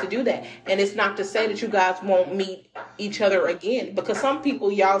this way to do that. And it's not to say that you guys won't meet each other again, because some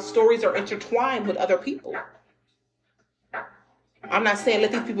people, y'all stories are intertwined with other people. I'm not saying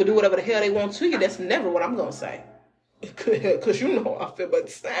let these people do whatever the hell they want to you. That's never what I'm going to say. Because I feel about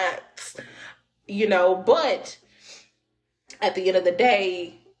sex. But at the end of the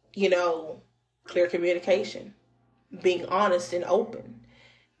day, clear communication, being honest and open.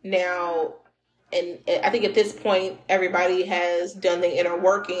 Now, and I think at this point, everybody has done the inner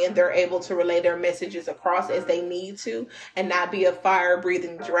working, and they're able to relay their messages across as they need to, and not be a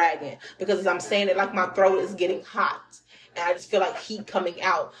fire-breathing dragon. Because as I'm saying it, like, my throat is getting hot, and I just feel like heat coming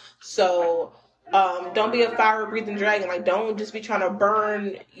out. So, don't be a fire-breathing dragon. Like, don't just be trying to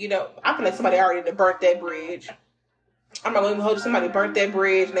burn, I feel like somebody already burnt that bridge. I'm not going to hold you. Somebody burnt that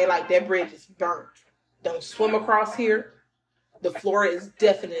bridge, and they like, that bridge is burnt. Don't swim across here. The floor is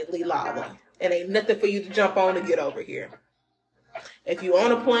definitely lava, and ain't nothing for you to jump on to get over here. If you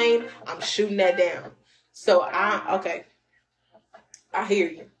on a plane, I'm shooting that down. So okay. I hear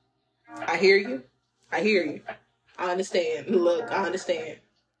you. I understand. Look, I understand.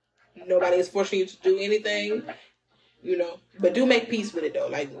 Nobody is forcing you to do anything, but do make peace with it, though.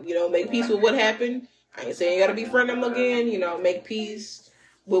 Like, make peace with what happened. I ain't saying you gotta befriend them again, make peace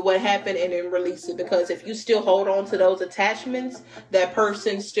with what happened and then release it. Because if you still hold on to those attachments, that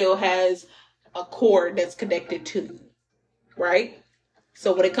person still has a cord that's connected to you, right?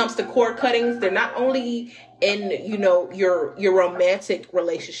 So when it comes to cord cuttings, they're not only in, your romantic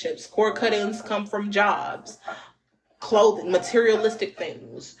relationships. Cord cuttings come from jobs, clothing, materialistic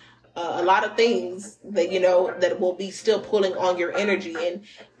things. A lot of things that, that will be still pulling on your energy, and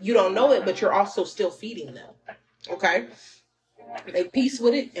you don't know it, but you're also still feeding them. Okay? Make peace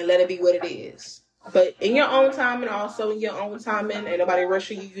with it and let it be what it is. But in your own time, and also in your own timing, ain't nobody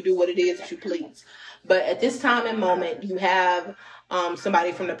rushing you. You do what it is that you please. But at this time and moment, you have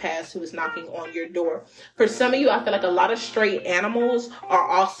somebody from the past who is knocking on your door. For some of you, I feel like a lot of stray animals are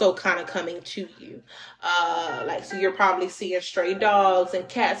also kind of coming to you. So you're probably seeing stray dogs and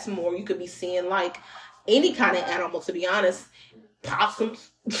cats more. You could be seeing like any kind of animal, to be honest.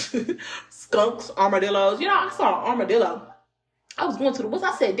 Possums, skunks, armadillos. I saw an armadillo. I was going to the woods.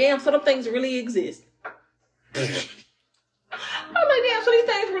 I said, damn, so them things really exist. I was like, damn, so these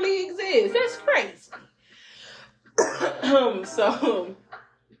things really exist. That's crazy. So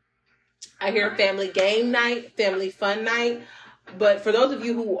I hear family game night, family fun night. But for those of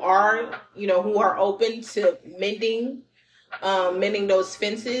you who are, who are open to mending those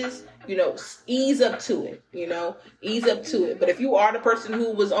fences, ease up to it, ease up to it. But if you are the person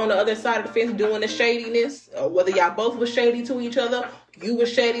who was on the other side of the fence doing the shadiness, or whether y'all both was shady to each other, you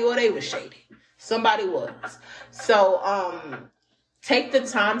was shady or they was shady. Somebody was. So, take the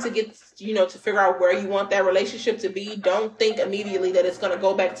time to get, to figure out where you want that relationship to be. Don't think immediately that it's going to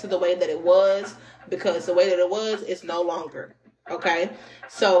go back to the way that it was, because the way that it was is no longer. Okay?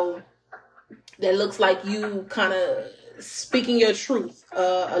 So that looks like you kind of speaking your truth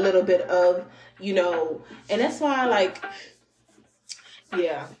a little bit of, and that's why I like,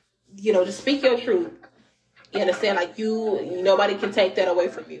 yeah, just speak your truth. You understand? Like nobody can take that away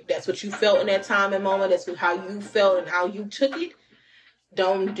from you. That's what you felt in that time and moment. That's how you felt and how you took it.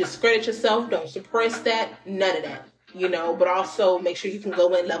 Don't discredit yourself. Don't suppress that. None of that. But also make sure you can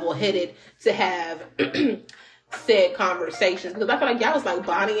go in level-headed to have said conversations. Because I feel like y'all was like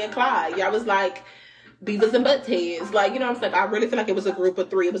Bonnie and Clyde. Y'all was like Beavis and Buttheads. Like, I really feel like it was a group of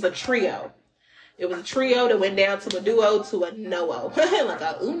three. It was a trio. It was a trio that went down to a duo to a no-o. Like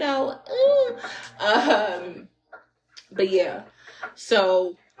a uno. But yeah.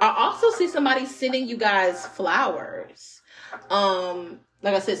 So I also see somebody sending you guys flowers.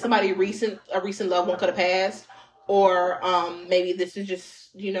 Like I said, a recent loved one could have passed. Or maybe this is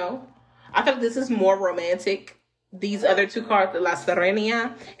just, I think this is more romantic. These other two cards, the La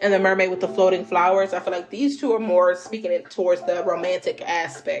Sirena and the Mermaid with the floating flowers, I feel like these two are more speaking it towards the romantic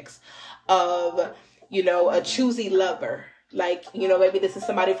aspects of, a choosy lover. Like, maybe this is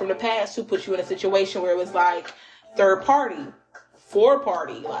somebody from the past who put you in a situation where it was like third party, four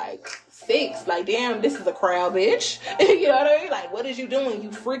party, like six. Like, damn, this is a crowd, bitch. You know what I mean? Like, what is you doing? You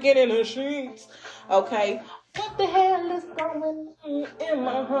freaking in the sheets. Okay. What the hell is going on in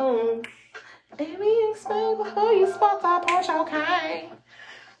my home? Baby, explain before you spot that punch, okay?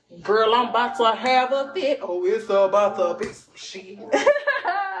 Girl, I'm about to have a fit. Oh, it's about to be some shit.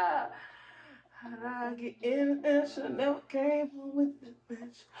 How'd I get in and should never came home with the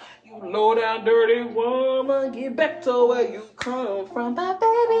bitch? You low down dirty woman, get back to where you come from. But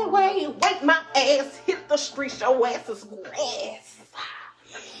baby, where you wake my ass, hit the streets, your ass is grass.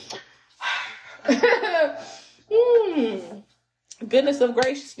 Goodness of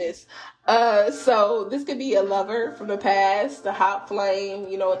graciousness. So this could be a lover from the past, a hot flame,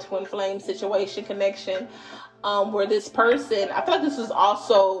 a twin flame situation connection. Where this person, I feel like this was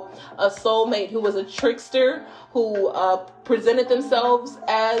also a soulmate who was a trickster who presented themselves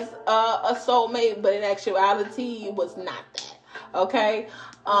as a soulmate, but in actuality was not that. Okay?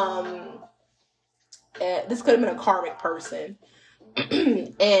 This could have been a karmic person.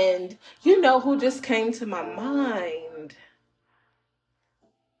 And who just came to my mind?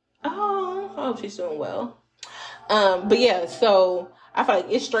 Oh, I hope she's doing well. But yeah, so I feel like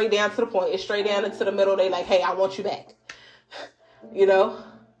it's straight down to the point. It's straight down into the middle. They like, hey, I want you back.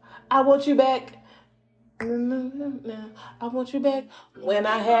 I want you back. I want you back. When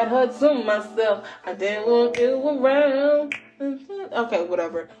I had her to myself, I didn't want you around. Okay,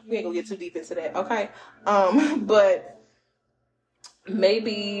 whatever. We ain't gonna get too deep into that. Okay. But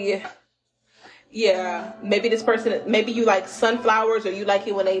maybe this person, maybe you like sunflowers, or you like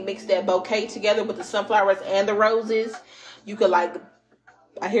it when they mix that bouquet together with the sunflowers and the roses. You could like,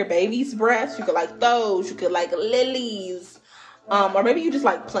 I hear baby's breaths. You could like those. You could like lilies. Or maybe you just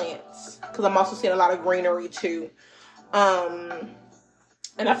like plants, because I'm also seeing a lot of greenery too. And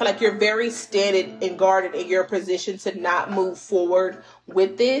I feel like you're very standing and guarded in your position to not move forward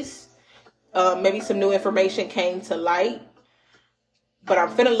with this. Maybe some new information came to light. But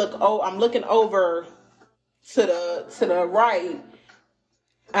I'm looking over to the right.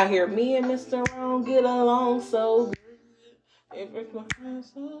 I hear me and Mr. Wrong get along so good. If it's my friend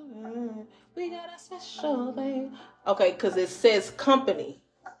so good, we got a special thing. Okay, because it says company.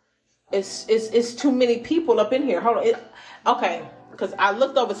 It's too many people up in here. Hold on. Okay, because I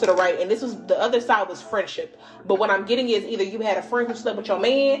looked over to the right, and the other side was friendship. But what I'm getting is either you had a friend who slept with your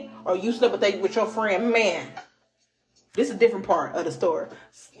man, or you slept with your friend man. This is a different part of the story.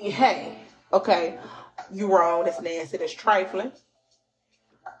 Hey, okay, you wrong. That's nasty. That's trifling.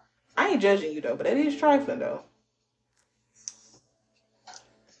 I ain't judging you though, but it is trifling though.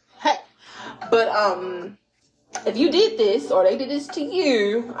 Hey, but if you did this or they did this to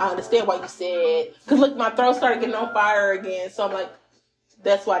you, I understand why you said. Cause look, my throat started getting on fire again, so I'm like,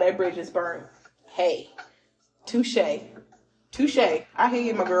 that's why that bridge is burned. Hey, touche. I hear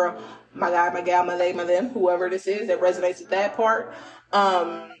you, my girl. My guy, my gal, my lady, my them, whoever this is that resonates with that part.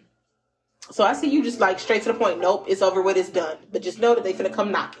 So I see you just like straight to the point. Nope, it's over with, it's done. But just know that they finna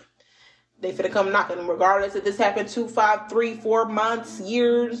come knocking. And regardless if this happened 2, 5, 3, 4 months,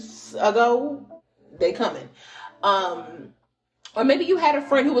 years ago, they coming. Or maybe you had a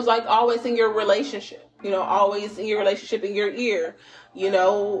friend who was like always in your relationship. Always in your relationship, in your ear. Maybe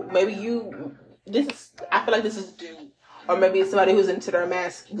I feel like this is a dude. Or maybe it's somebody who's into their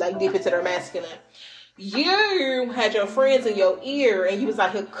deep into their masculine. You had your friends in your ear, and you was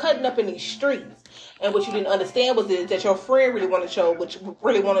out here cutting up in these streets. And what you didn't understand was that your friend really wanted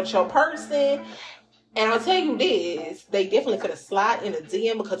your person. And I'll tell you this, they definitely could have slide in the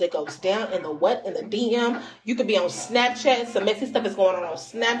DM, because it goes down in the DM. You could be on Snapchat. Some messy stuff is going on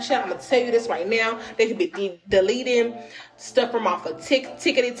Snapchat. I'm going to tell you this right now. They could be deleting stuff from off of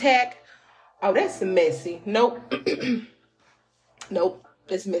Tickety Tack. Oh, that's messy. Nope. Nope.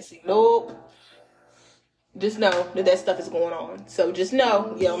 It's messy. Nope. Just know that that stuff is going on. So just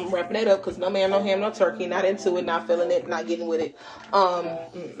know, yeah, I'm wrapping that up because no man, no ham, no turkey. Not into it, not feeling it, not getting with it.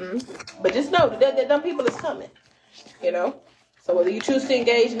 But just know that them people is coming. You know. So whether you choose to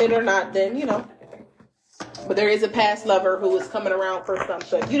engage in it or not, then you know. But there is a past lover who is coming around for some.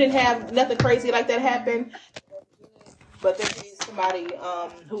 So if you didn't have nothing crazy like that happen, but there is somebody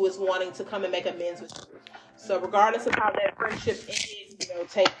who is wanting to come and make amends with you. So regardless of how that friendship ended, you know,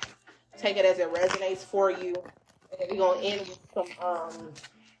 take it as it resonates for you. And then we're gonna end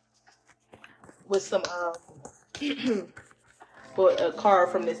with some with a card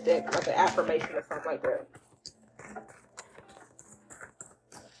from this deck, like an affirmation or something like that.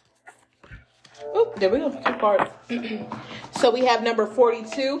 Oh, there we go. Two cards. So we have number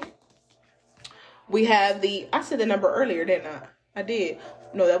 42. We have I said the number earlier, didn't I? I did.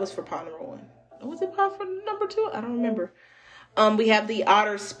 No, that was for pot number 1. Was it pot for number 2? I don't remember. We have the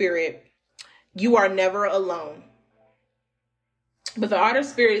Otter Spirit. You are never alone. But the Otter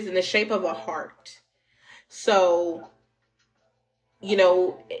Spirit is in the shape of a heart. So, you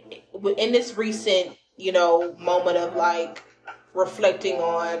know, in this recent, you know, moment of like reflecting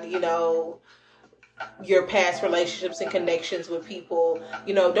on, you know, your past relationships and connections with people,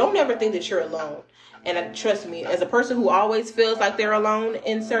 you know, don't ever think that you're alone. And trust me, as a person who always feels like they're alone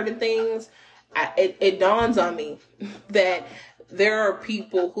in certain things, it dawns on me that there are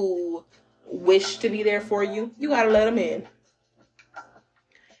people who wish to be there for you. You got to let them in.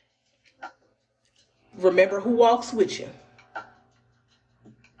 Remember who walks with you.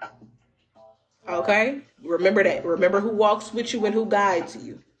 Okay? Remember that. Remember who walks with you and who guides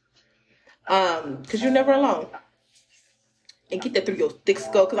you. Because you're never alone. And get that through your thick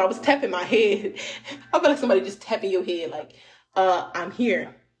skull. Because I was tapping my head. I feel like somebody just tapping your head like, I'm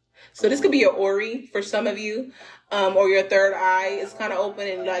here. So this could be your Ori for some of you. Or your third eye is kind of open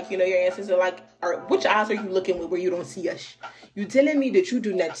and like, you know, your ancestors are like, which eyes are you looking with where you don't see us? You telling me that you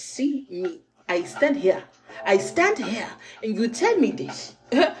do not see me. I stand here. I stand here. And you tell me this.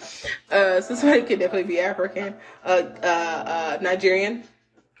 So somebody could definitely be African. Nigerian.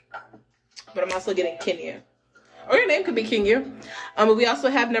 But I'm also getting Kenya. Or your name could be Kenya. But we also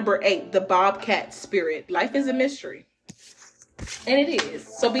have number 8, the Bobcat Spirit. Life is a mystery. And it is.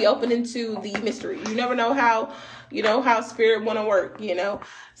 So be open into the mystery. You never know how, you know, how spirit want to work, you know.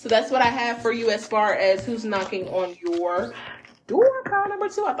 So that's what I have for you as far as who's knocking on your door. Card number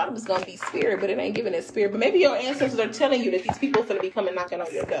 2. I thought it was going to be spirit, but it ain't giving it spirit. But maybe your ancestors are telling you that these people are going to be coming knocking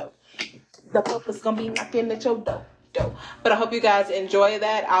on your door. The Pope is going to be knocking at your door. But I hope you guys enjoy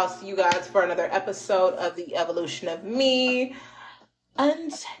that. I'll see you guys for another episode of The Evolution of Me.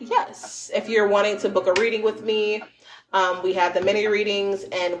 And yes, if you're wanting to book a reading with me, we have the mini readings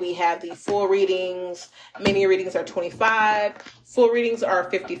and we have the full readings. Mini readings are $25. Full readings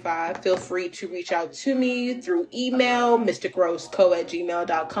are $55. Feel free to reach out to me through email,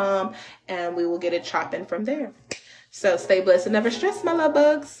 mysticroseco@gmail.com, and we will get it chopping from there. So stay blessed and never stress, my love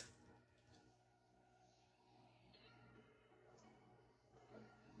bugs.